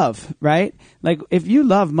word love, right? Like if you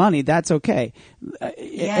love money, that's okay.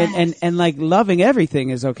 Yes. And like loving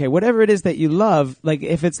everything is okay. Whatever it is that you love, like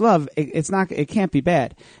if it's love, it can't be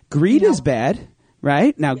bad. Greed is bad.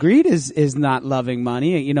 Right? Now, greed is not loving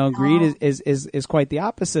money. Greed is quite the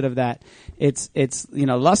opposite of that. It's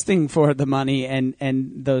lusting for the money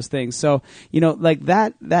and those things. So, like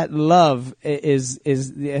that love is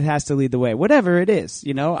it has to lead the way. Whatever it is,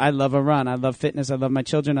 I love a run. I love fitness. I love my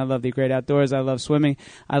children. I love the great outdoors. I love swimming.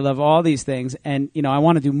 I love all these things. And, I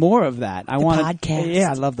want to do more of that. Podcast.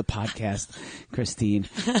 Yeah, I love the podcast, Christine.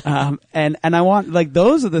 And I want, like,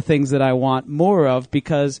 those are the things that I want more of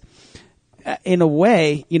because in a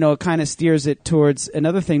way, it kind of steers it towards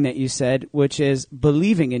another thing that you said, which is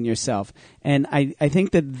believing in yourself. And I think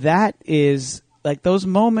that is like those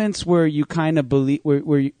moments where you kind of believe,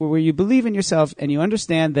 where you believe in yourself and you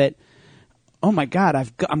understand that, oh my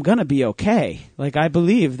God, I'm going to be okay. Like I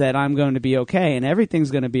believe that I'm going to be okay and everything's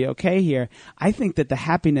going to be okay here. I think that the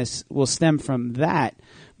happiness will stem from that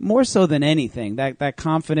more so than anything, that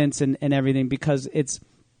confidence and everything, because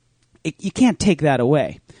you can't take that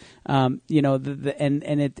away.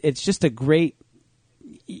 It's just a great,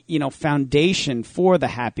 foundation for the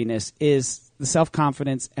happiness is the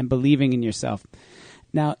self-confidence and believing in yourself.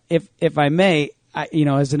 Now, if I may,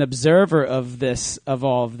 as an observer of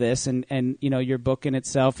all of this and your book in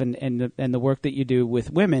itself and the work that you do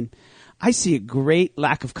with women, I see a great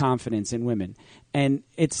lack of confidence in women. And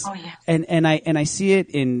it's and I see it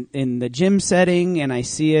in the gym setting, and I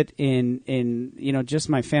see it in just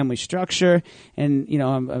my family structure, and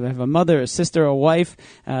I have a mother, a sister, a wife,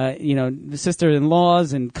 the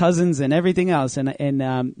sister-in-laws and cousins and everything else, and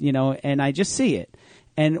I just see it.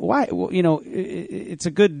 And why? Well, it's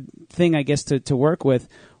a good thing, I guess, to work with.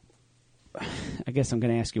 I guess I'm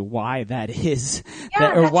going to ask you why that is,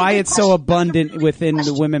 or why it's so abundant within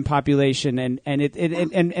the women population,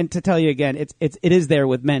 and to tell you again, it is there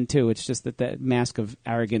with men too. It's just that the mask of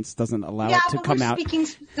arrogance doesn't allow it to come out. Speaking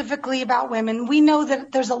specifically about women, we know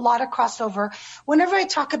that there's a lot of crossover. Whenever I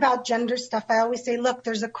talk about gender stuff, I always say, look,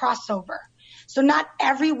 there's a crossover. So not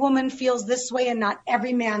every woman feels this way and not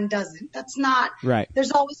every man doesn't. That's not right.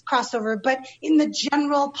 There's always crossover, but in the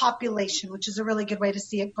general population, which is a really good way to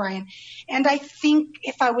see it, Brian. And I think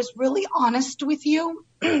if I was really honest with you,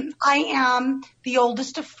 I am the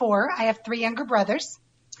oldest of 4. I have 3 younger brothers.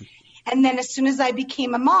 And then as soon as I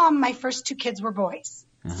became a mom, my first 2 kids were boys.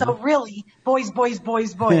 Uh-huh. So really, boys,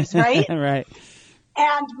 right? Right.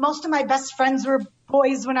 And most of my best friends were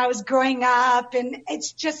boys when I was growing up, and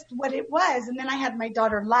it's just what it was. And then I had my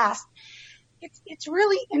daughter last. It's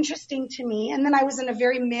really interesting to me. And then I was in a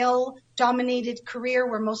very male-dominated career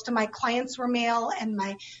where most of my clients were male and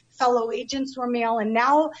my fellow agents were male. And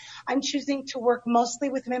now I'm choosing to work mostly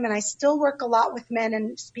with women. I still work a lot with men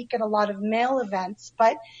and speak at a lot of male events,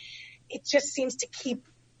 but it just seems to keep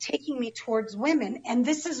taking me towards women. And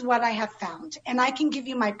this is what I have found. And I can give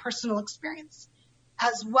you my personal experience,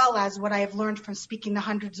 as well as what I have learned from speaking to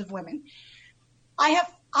hundreds of women.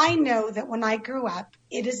 I know that when I grew up,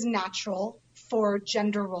 it is natural for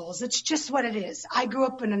gender roles. It's just what it is. I grew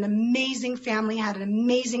up in an amazing family, had an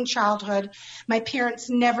amazing childhood. My parents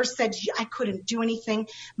never said I couldn't do anything.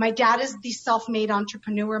 My dad is the self-made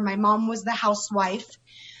entrepreneur. My mom was the housewife.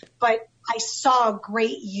 But I saw a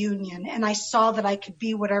great union, and I saw that I could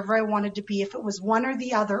be whatever I wanted to be, if it was one or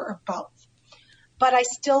the other or both. But I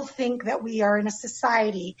still think that we are in a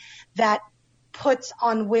society that puts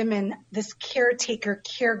on women this caretaker,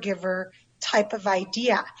 caregiver type of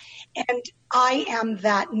idea. And I am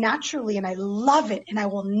that naturally, and I love it, and I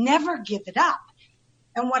will never give it up.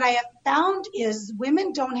 And what I have found is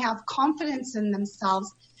women don't have confidence in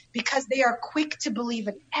themselves because they are quick to believe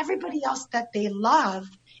in everybody else that they love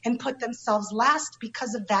and put themselves last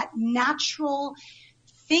because of that natural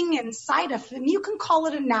thing inside of them. You can call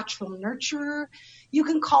it a natural nurturer. You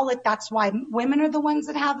can call it that's why women are the ones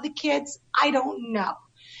that have the kids. I don't know.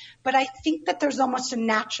 But I think that there's almost a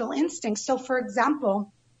natural instinct. So, for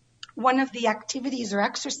example, one of the activities or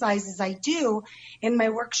exercises I do in my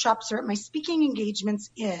workshops or at my speaking engagements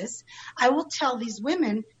is I will tell these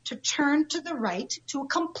women to turn to the right to a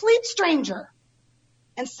complete stranger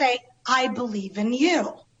and say, I believe in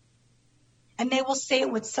you. And they will say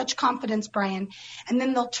it with such confidence, Brian, and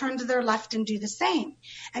then they'll turn to their left and do the same.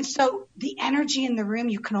 And so the energy in the room,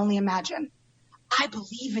 you can only imagine. I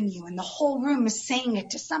believe in you, and the whole room is saying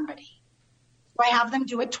it to somebody. So I have them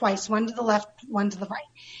do it twice, one to the left, one to the right.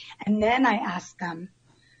 And then I ask them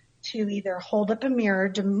to either hold up a mirror,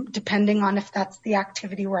 depending on if that's the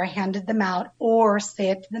activity where I handed them out, or say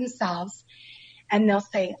it to themselves. And they'll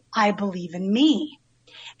say, I believe in me.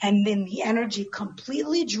 And then the energy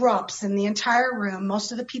completely drops in the entire room.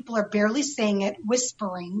 Most of the people are barely saying it,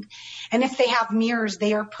 whispering. And if they have mirrors,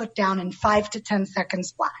 they are put down in 5 to 10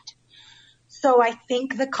 seconds flat. So I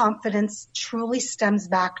think the confidence truly stems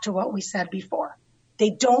back to what we said before. They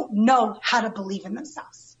don't know how to believe in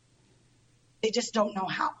themselves. They just don't know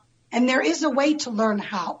how. And there is a way to learn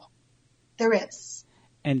how. There is.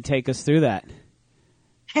 And take us through that.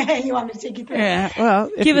 You want me to take you through? Yeah, well,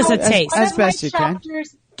 give us a taste. As best you can.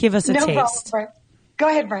 Give us a taste. Problem. Go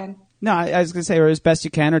ahead, Brian. No, I was going to say, or as best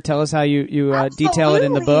you can, or tell us how you detail it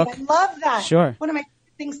in the book. I love that. Sure. One of my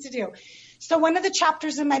favorite things to do. So one of the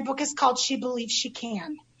chapters in my book is called She Believes She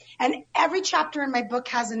Can. And every chapter in my book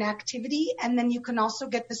has an activity, and then you can also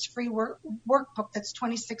get this free workbook that's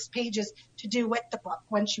 26 pages to do with the book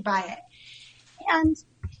once you buy it. And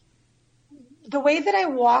the way that I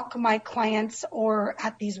walk my clients or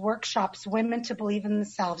at these workshops, women to believe in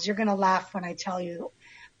themselves, you're going to laugh when I tell you.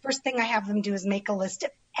 First thing I have them do is make a list of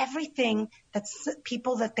everything that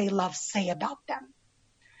people that they love say about them.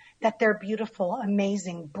 That they're beautiful,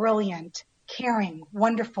 amazing, brilliant, caring,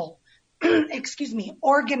 wonderful,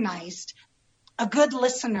 organized, a good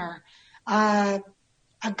listener, a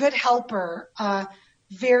good helper,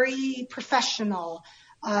 very professional,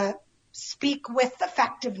 speak with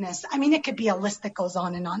effectiveness. I mean, it could be a list that goes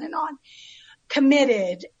on and on and on.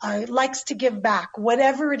 Committed, likes to give back,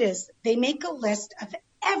 whatever it is. They make a list of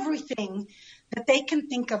everything that they can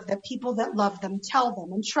think of that people that love them tell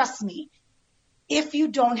them. And trust me, if you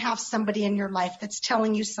don't have somebody in your life that's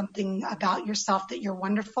telling you something about yourself that you're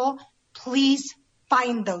wonderful, please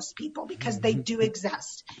find those people because they do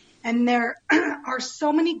exist. And there are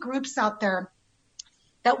so many groups out there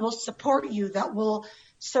that will support you, that will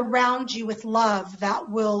surround you with love, that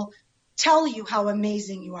will tell you how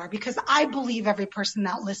amazing you are, because I believe every person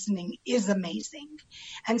that listening is amazing.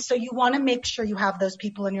 And so you want to make sure you have those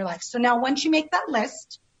people in your life. So now once you make that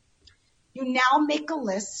list, you now make a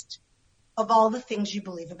list of all the things you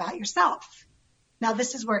believe about yourself. Now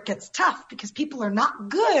this is where it gets tough because people are not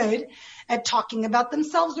good at talking about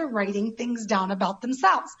themselves or writing things down about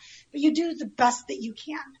themselves, but you do the best that you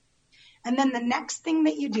can. And then the next thing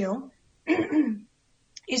that you do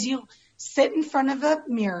is you sit in front of a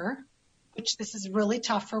mirror, which this is really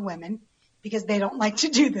tough for women because they don't like to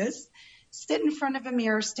do this. Sit in front of a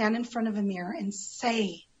mirror, stand in front of a mirror and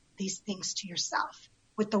say these things to yourself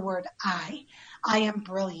with the word I. I am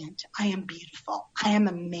brilliant. I am beautiful. I am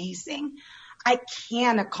amazing. I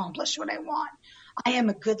can accomplish what I want. I am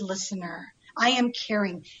a good listener. I am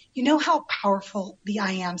caring. You know how powerful the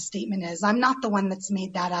I am statement is. I'm not the one that's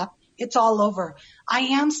made that up. It's all over. I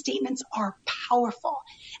am statements are powerful.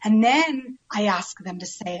 And then I ask them to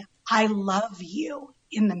say, I love you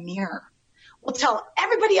in the mirror. We'll tell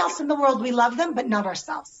everybody else in the world we love them, but not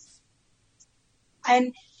ourselves.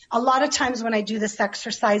 And a lot of times when I do this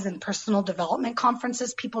exercise in personal development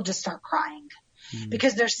conferences, people just start crying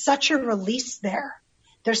because there's such a release there.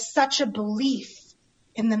 There's such a belief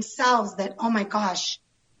in themselves that, oh my gosh,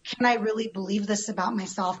 can I really believe this about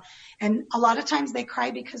myself? And a lot of times they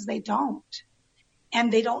cry because they don't.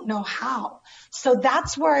 And they don't know how. So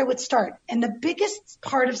that's where I would start. And the biggest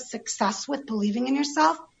part of success with believing in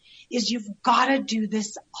yourself is you've got to do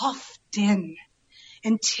this often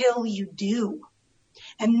until you do.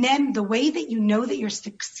 And then the way that you know that you're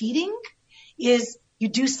succeeding is you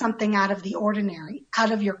do something out of the ordinary,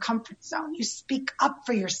 out of your comfort zone. You speak up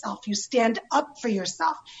for yourself. You stand up for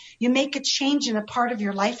yourself. You make a change in a part of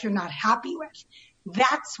your life you're not happy with.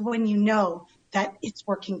 That's when you know that it's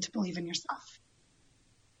working to believe in yourself.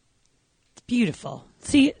 Beautiful.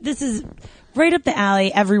 See, this is right up the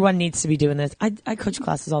alley. Everyone needs to be doing this. I coach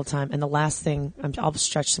classes all the time, and the last thing, I'll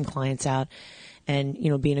stretch some clients out and,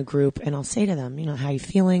 be in a group, and I'll say to them, how you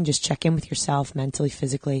feeling? Just check in with yourself mentally,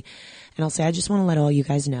 physically. And I'll say, I just want to let all you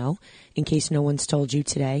guys know, in case no one's told you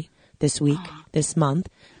today, this week, this month,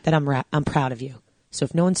 that I'm proud of you. So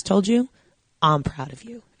if no one's told you, I'm proud of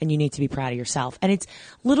you, and you need to be proud of yourself. And it's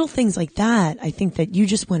little things like that, I think, that you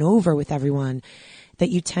just went over with everyone that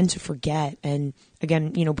you tend to forget. And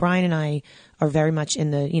again, Brian and I are very much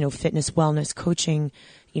in the, fitness, wellness, coaching,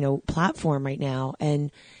 platform right now.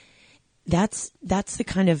 And that's the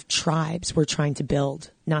kind of tribes we're trying to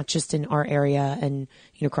build, not just in our area and,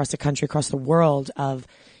 across the country, across the world of,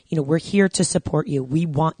 we're here to support you. We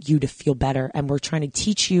want you to feel better. And we're trying to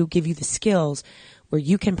teach you, give you the skills where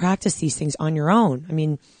you can practice these things on your own. I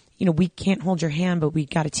mean, we can't hold your hand, but we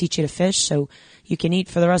got to teach you to fish so you can eat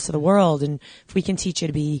for the rest of the world. And if we can teach you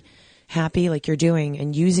to be happy like you're doing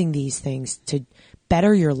and using these things to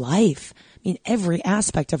better your life, I mean, every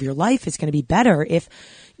aspect of your life is going to be better if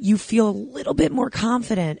you feel a little bit more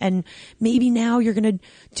confident. And maybe now you're going to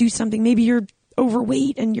do something. Maybe you're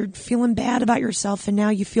overweight and you're feeling bad about yourself, and now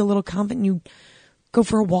you feel a little confident and you go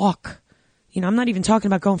for a walk. I'm not even talking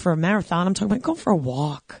about going for a marathon. I'm talking about going for a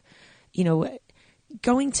walk,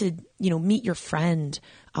 going to, meet your friend,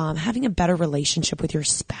 having a better relationship with your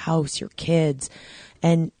spouse, your kids.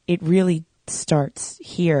 And it really starts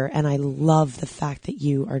here. And I love the fact that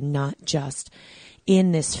you are not just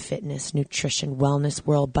in this fitness, nutrition, wellness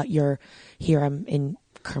world, but you're here. I'm in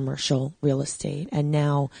commercial real estate. And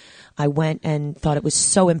now I went and thought it was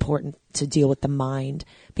so important to deal with the mind,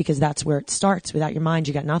 because that's where it starts. Without your mind,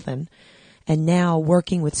 you got nothing. And now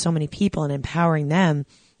working with so many people and empowering them,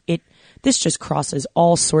 this just crosses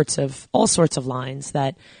all sorts of lines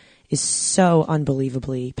that is so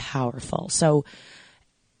unbelievably powerful. So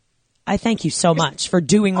I thank you so much for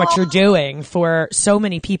doing what you're doing for so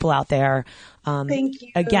many people out there. Thank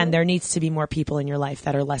you. Again, there needs to be more people in your life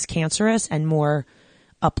that are less cancerous and more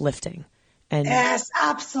uplifting. And yes,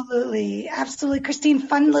 absolutely. Absolutely. Christine,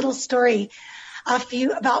 fun little story.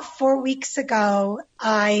 About 4 weeks ago,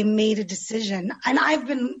 I made a decision, and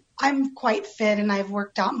I'm quite fit and I've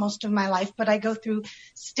worked out most of my life, but I go through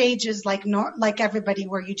stages like everybody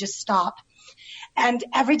where you just stop. And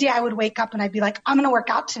every day I would wake up and I'd be like, I'm going to work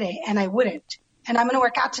out today. And I wouldn't. And I'm going to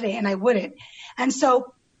work out today. And I wouldn't. And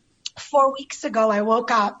so 4 weeks ago, I woke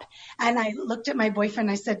up and I looked at my boyfriend.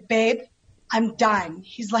 I said, babe, I'm done.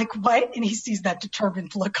 He's like, what? And he sees that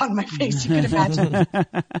determined look on my face. You can imagine. I'm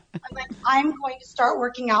like, I'm going to start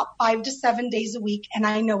working out 5 to 7 days a week, and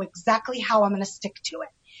I know exactly how I'm going to stick to it.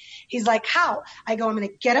 He's like, how? I go, I'm going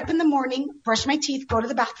to get up in the morning, brush my teeth, go to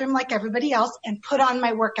the bathroom like everybody else, and put on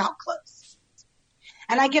my workout clothes.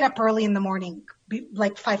 And I get up early in the morning,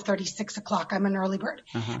 like 5:30, 6 o'clock. I'm an early bird.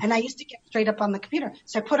 And I used to get straight up on the computer.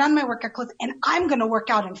 So I put on my workout clothes, and I'm going to work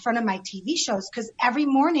out in front of my TV shows, because every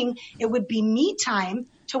morning it would be me time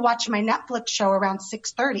to watch my Netflix show around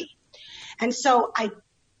 6:30. And so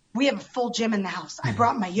we have a full gym in the house. I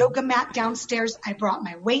brought my yoga mat downstairs. I brought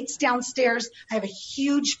my weights downstairs. I have a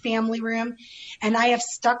huge family room, and I have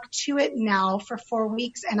stuck to it now for 4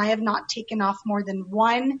 weeks, and I have not taken off more than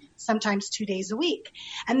 1, sometimes 2 days a week.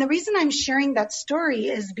 And the reason I'm sharing that story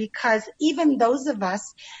is because even those of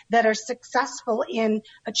us that are successful in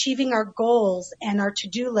achieving our goals and our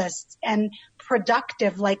to-do lists and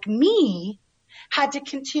productive like me had to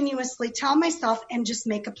continuously tell myself and just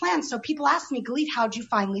make a plan. So people ask me, Galit, how'd you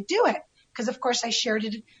finally do it? Because, of course, I shared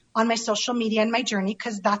it on my social media and my journey,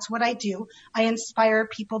 because that's what I do. I inspire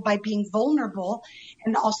people by being vulnerable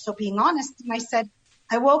and also being honest. And I said,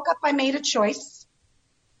 I woke up, I made a choice.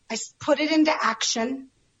 I put it into action.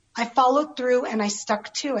 I followed through and I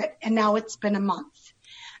stuck to it. And now it's been a month.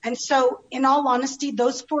 And so in all honesty,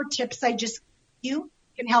 those 4 tips I just gave you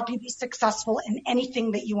can help you be successful in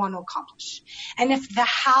anything that you want to accomplish. And if the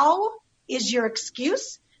how is your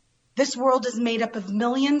excuse, this world is made up of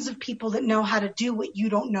millions of people that know how to do what you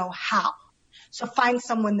don't know how. So find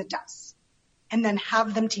someone that does, and then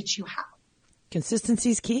have them teach you how.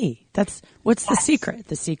 Consistency is key. What's the secret?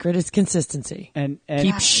 The secret is consistency. And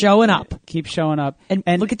keep showing up. Keep showing up.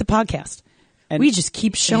 And look at the podcast. We just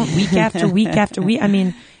keep showing week after week after week. I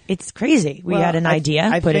mean, it's crazy. We had an idea,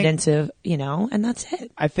 put it into, and that's it.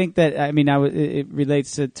 I think that, it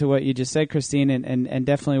relates to what you just said, Christine, and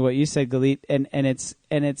definitely what you said, Galit. And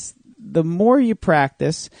it's the more you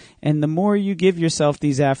practice and the more you give yourself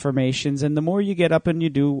these affirmations and the more you get up and you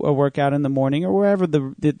do a workout in the morning or wherever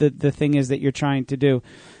the thing is that you're trying to do,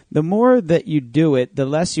 the more that you do it, the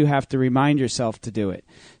less you have to remind yourself to do it.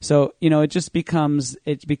 So, it just becomes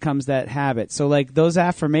that habit. So like those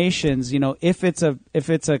affirmations, if it's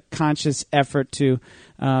a conscious effort to,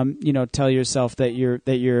 tell yourself that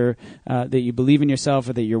you believe in yourself,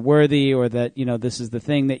 or that you're worthy, or that, this is the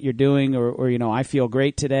thing that you're doing, or I feel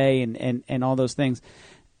great today, and all those things.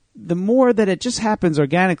 the more that it just happens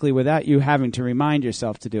organically without you having to remind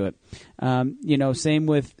yourself to do it. Same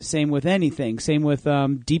with anything. Same with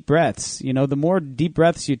deep breaths. The more deep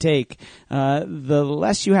breaths you take, the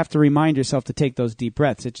less you have to remind yourself to take those deep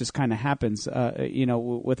breaths. It just kind of happens,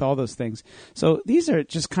 with all those things. So these are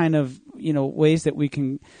just kind of, ways that we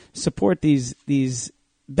can support these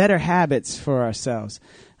better habits for ourselves.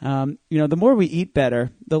 The more we eat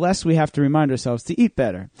better, the less we have to remind ourselves to eat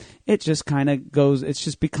better. It just kind of it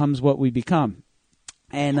just becomes what we become.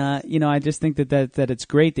 And, I just think that it's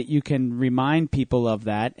great that you can remind people of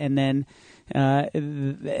that and then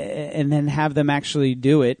have them actually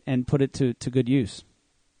do it and put it to good use.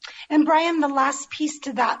 And Brian, the last piece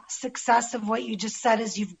to that success of what you just said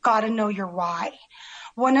is you've got to know your why.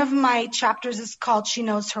 One of my chapters is called She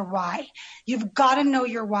Knows Her Why. You've got to know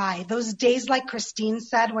your why. Those days, like Christine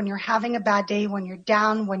said, when you're having a bad day, when you're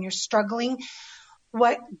down, when you're struggling,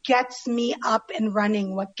 what gets me up and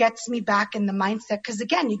running, what gets me back in the mindset, because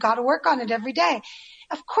again, you got to work on it every day.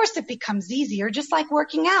 Of course it becomes easier, just like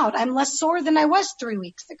working out. I'm less sore than I was 3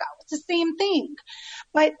 weeks ago. It's the same thing.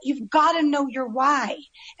 But you've got to know your why.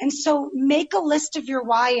 And so make a list of your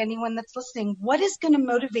why, anyone that's listening. What is going to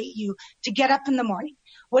motivate you to get up in the morning?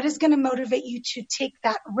 What is going to motivate you to take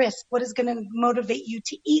that risk? What is going to motivate you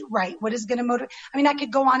to eat right? What is going to motivate? I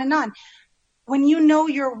could go on and on. When you know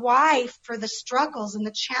your why for the struggles and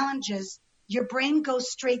the challenges, your brain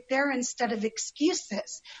goes straight there instead of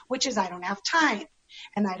excuses, which is I don't have time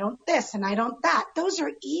and I don't this and I don't that. Those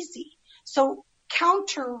are easy. So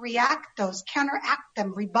counteract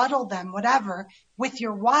them, rebuttal them, whatever, with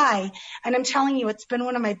your why. And I'm telling you, it's been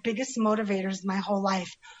one of my biggest motivators my whole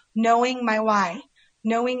life, knowing my why,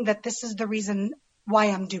 knowing that this is the reason why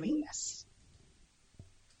I'm doing this.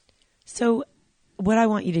 So what I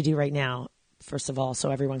want you to do right now, first of all,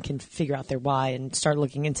 so everyone can figure out their why and start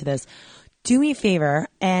looking into this, do me a favor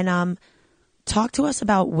and talk to us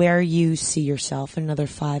about where you see yourself in another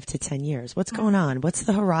 5 to 10 years. What's going on? What's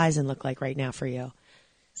the horizon look like right now for you?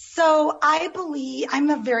 So I believe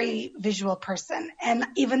I'm a very visual person. And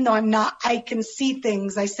even though I'm not, I can see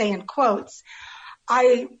things, I say in quotes.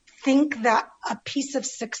 I think that a piece of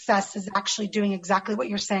success is actually doing exactly what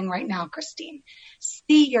you're saying right now, Christine.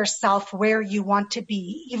 See yourself where you want to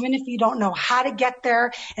be, even if you don't know how to get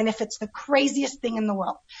there and if it's the craziest thing in the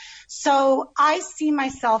world. So I see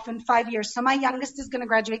myself in 5 years. So my youngest is going to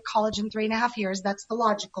graduate college in 3.5 years. That's the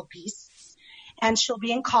logical piece. And she'll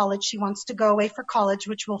be in college. She wants to go away for college,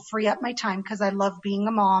 which will free up my time because I love being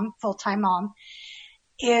a mom, full-time mom.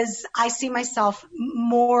 I see myself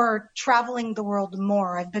more traveling the world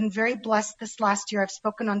more. I've been very blessed this last year. I've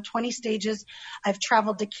spoken on 20 stages. I've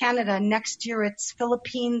traveled to Canada. Next year it's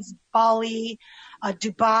Philippines, Bali,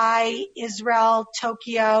 Dubai, Israel,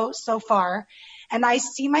 Tokyo so far. And I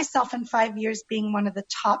see myself in 5 years being one of the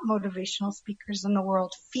top motivational speakers in the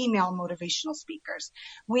world, female motivational speakers.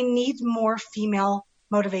 We need more female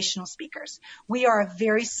motivational speakers. We are a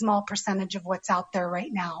very small percentage of what's out there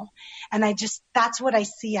right now. And that's what I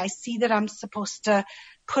see. I see that I'm supposed to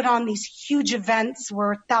put on these huge events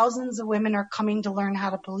where thousands of women are coming to learn how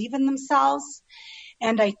to believe in themselves.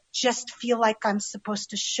 And I just feel like I'm supposed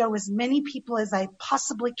to show as many people as I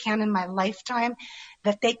possibly can in my lifetime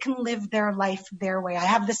that they can live their life their way. I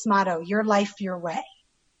have this motto, your life, your way.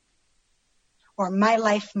 Or my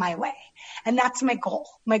life, my way. And that's my goal.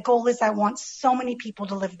 My goal is I want so many people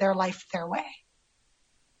to live their life their way.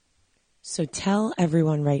 So tell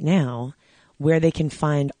everyone right now where they can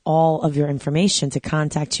find all of your information to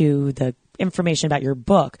contact you, the information about your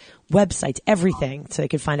book, websites, everything, so they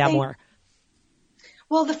can find out more.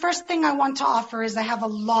 Well, the first thing I want to offer is I have a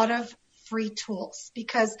lot of free tools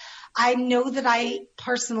because I know that I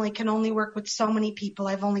personally can only work with so many people.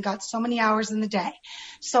 I've only got so many hours in the day.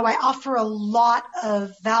 So I offer a lot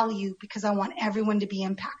of value because I want everyone to be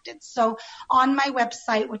impacted. So on my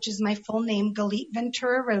website, which is my full name, Galit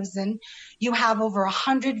Ventura Rosen, you have over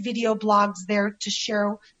 100 video blogs there to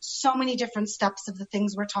share so many different steps of the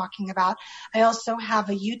things we're talking about. I also have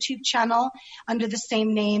a YouTube channel under the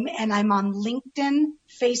same name, and I'm on LinkedIn,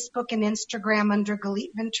 Facebook, and Instagram under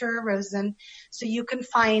Galit Ventura Rosen. So you can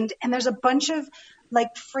find, and there's a bunch of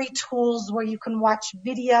free tools where you can watch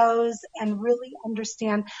videos and really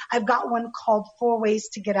understand. I've got one called 4 Ways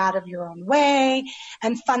to Get Out of Your Own Way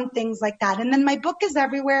and fun things like that. And then my book is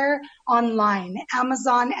everywhere online,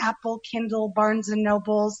 Amazon, Apple, Kindle, Barnes and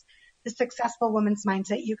Nobles, The Successful Woman's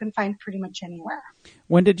Mindset. You can find pretty much anywhere.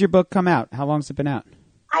 When did your book come out? How long's it been out?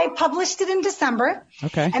 I published it in December.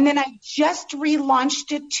 Okay. And then I just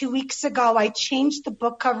relaunched it 2 weeks ago. I changed the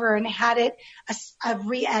book cover and had it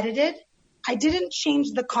re-edited. I didn't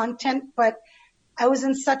change the content, but I was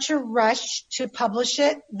in such a rush to publish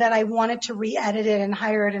it that I wanted to re-edit it and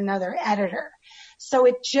hire another editor. So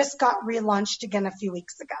it just got relaunched again a few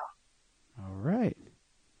weeks ago. All right.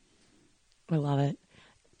 I love it.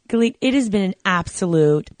 Galit, it has been an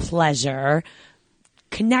absolute pleasure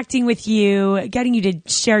connecting with you, getting you to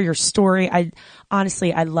share your story. I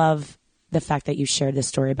love the fact that you shared this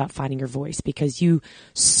story about finding your voice, because you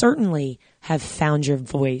certainly have found your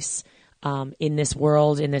voice in this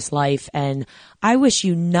world, in this life. And I wish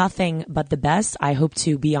you nothing but the best. I hope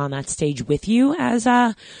to be on that stage with you as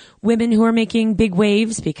women who are making big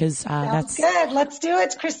waves, because that's good. Let's do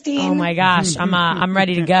it, Christine. Oh my gosh, I'm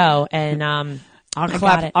ready to go. And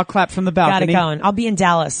I'll clap from the balcony. Got it going. I'll be in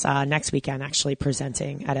Dallas next weekend, actually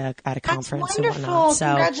presenting at a conference and whatnot. So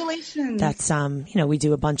congratulations. That's we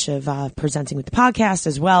do a bunch of presenting with the podcast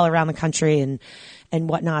as well around the country and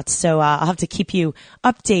whatnot. So I'll have to keep you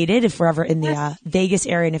updated if we're ever in the Vegas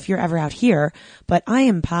area and if you're ever out here. But I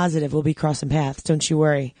am positive we'll be crossing paths. Don't you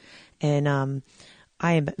worry. And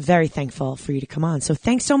I am very thankful for you to come on. So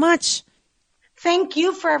thanks so much. Thank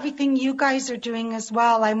you for everything you guys are doing as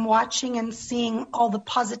well. I'm watching and seeing all the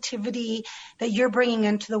positivity that you're bringing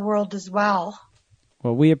into the world as well.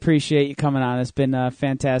 Well, we appreciate you coming on. It's been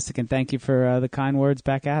fantastic, and thank you for the kind words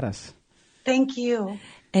back at us. Thank you.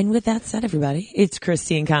 And with that said, everybody, it's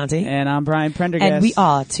Christine Conti. And I'm Brian Prendergast. And we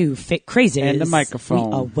are two fit crazies. And the microphone.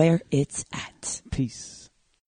 We are where it's at. Peace.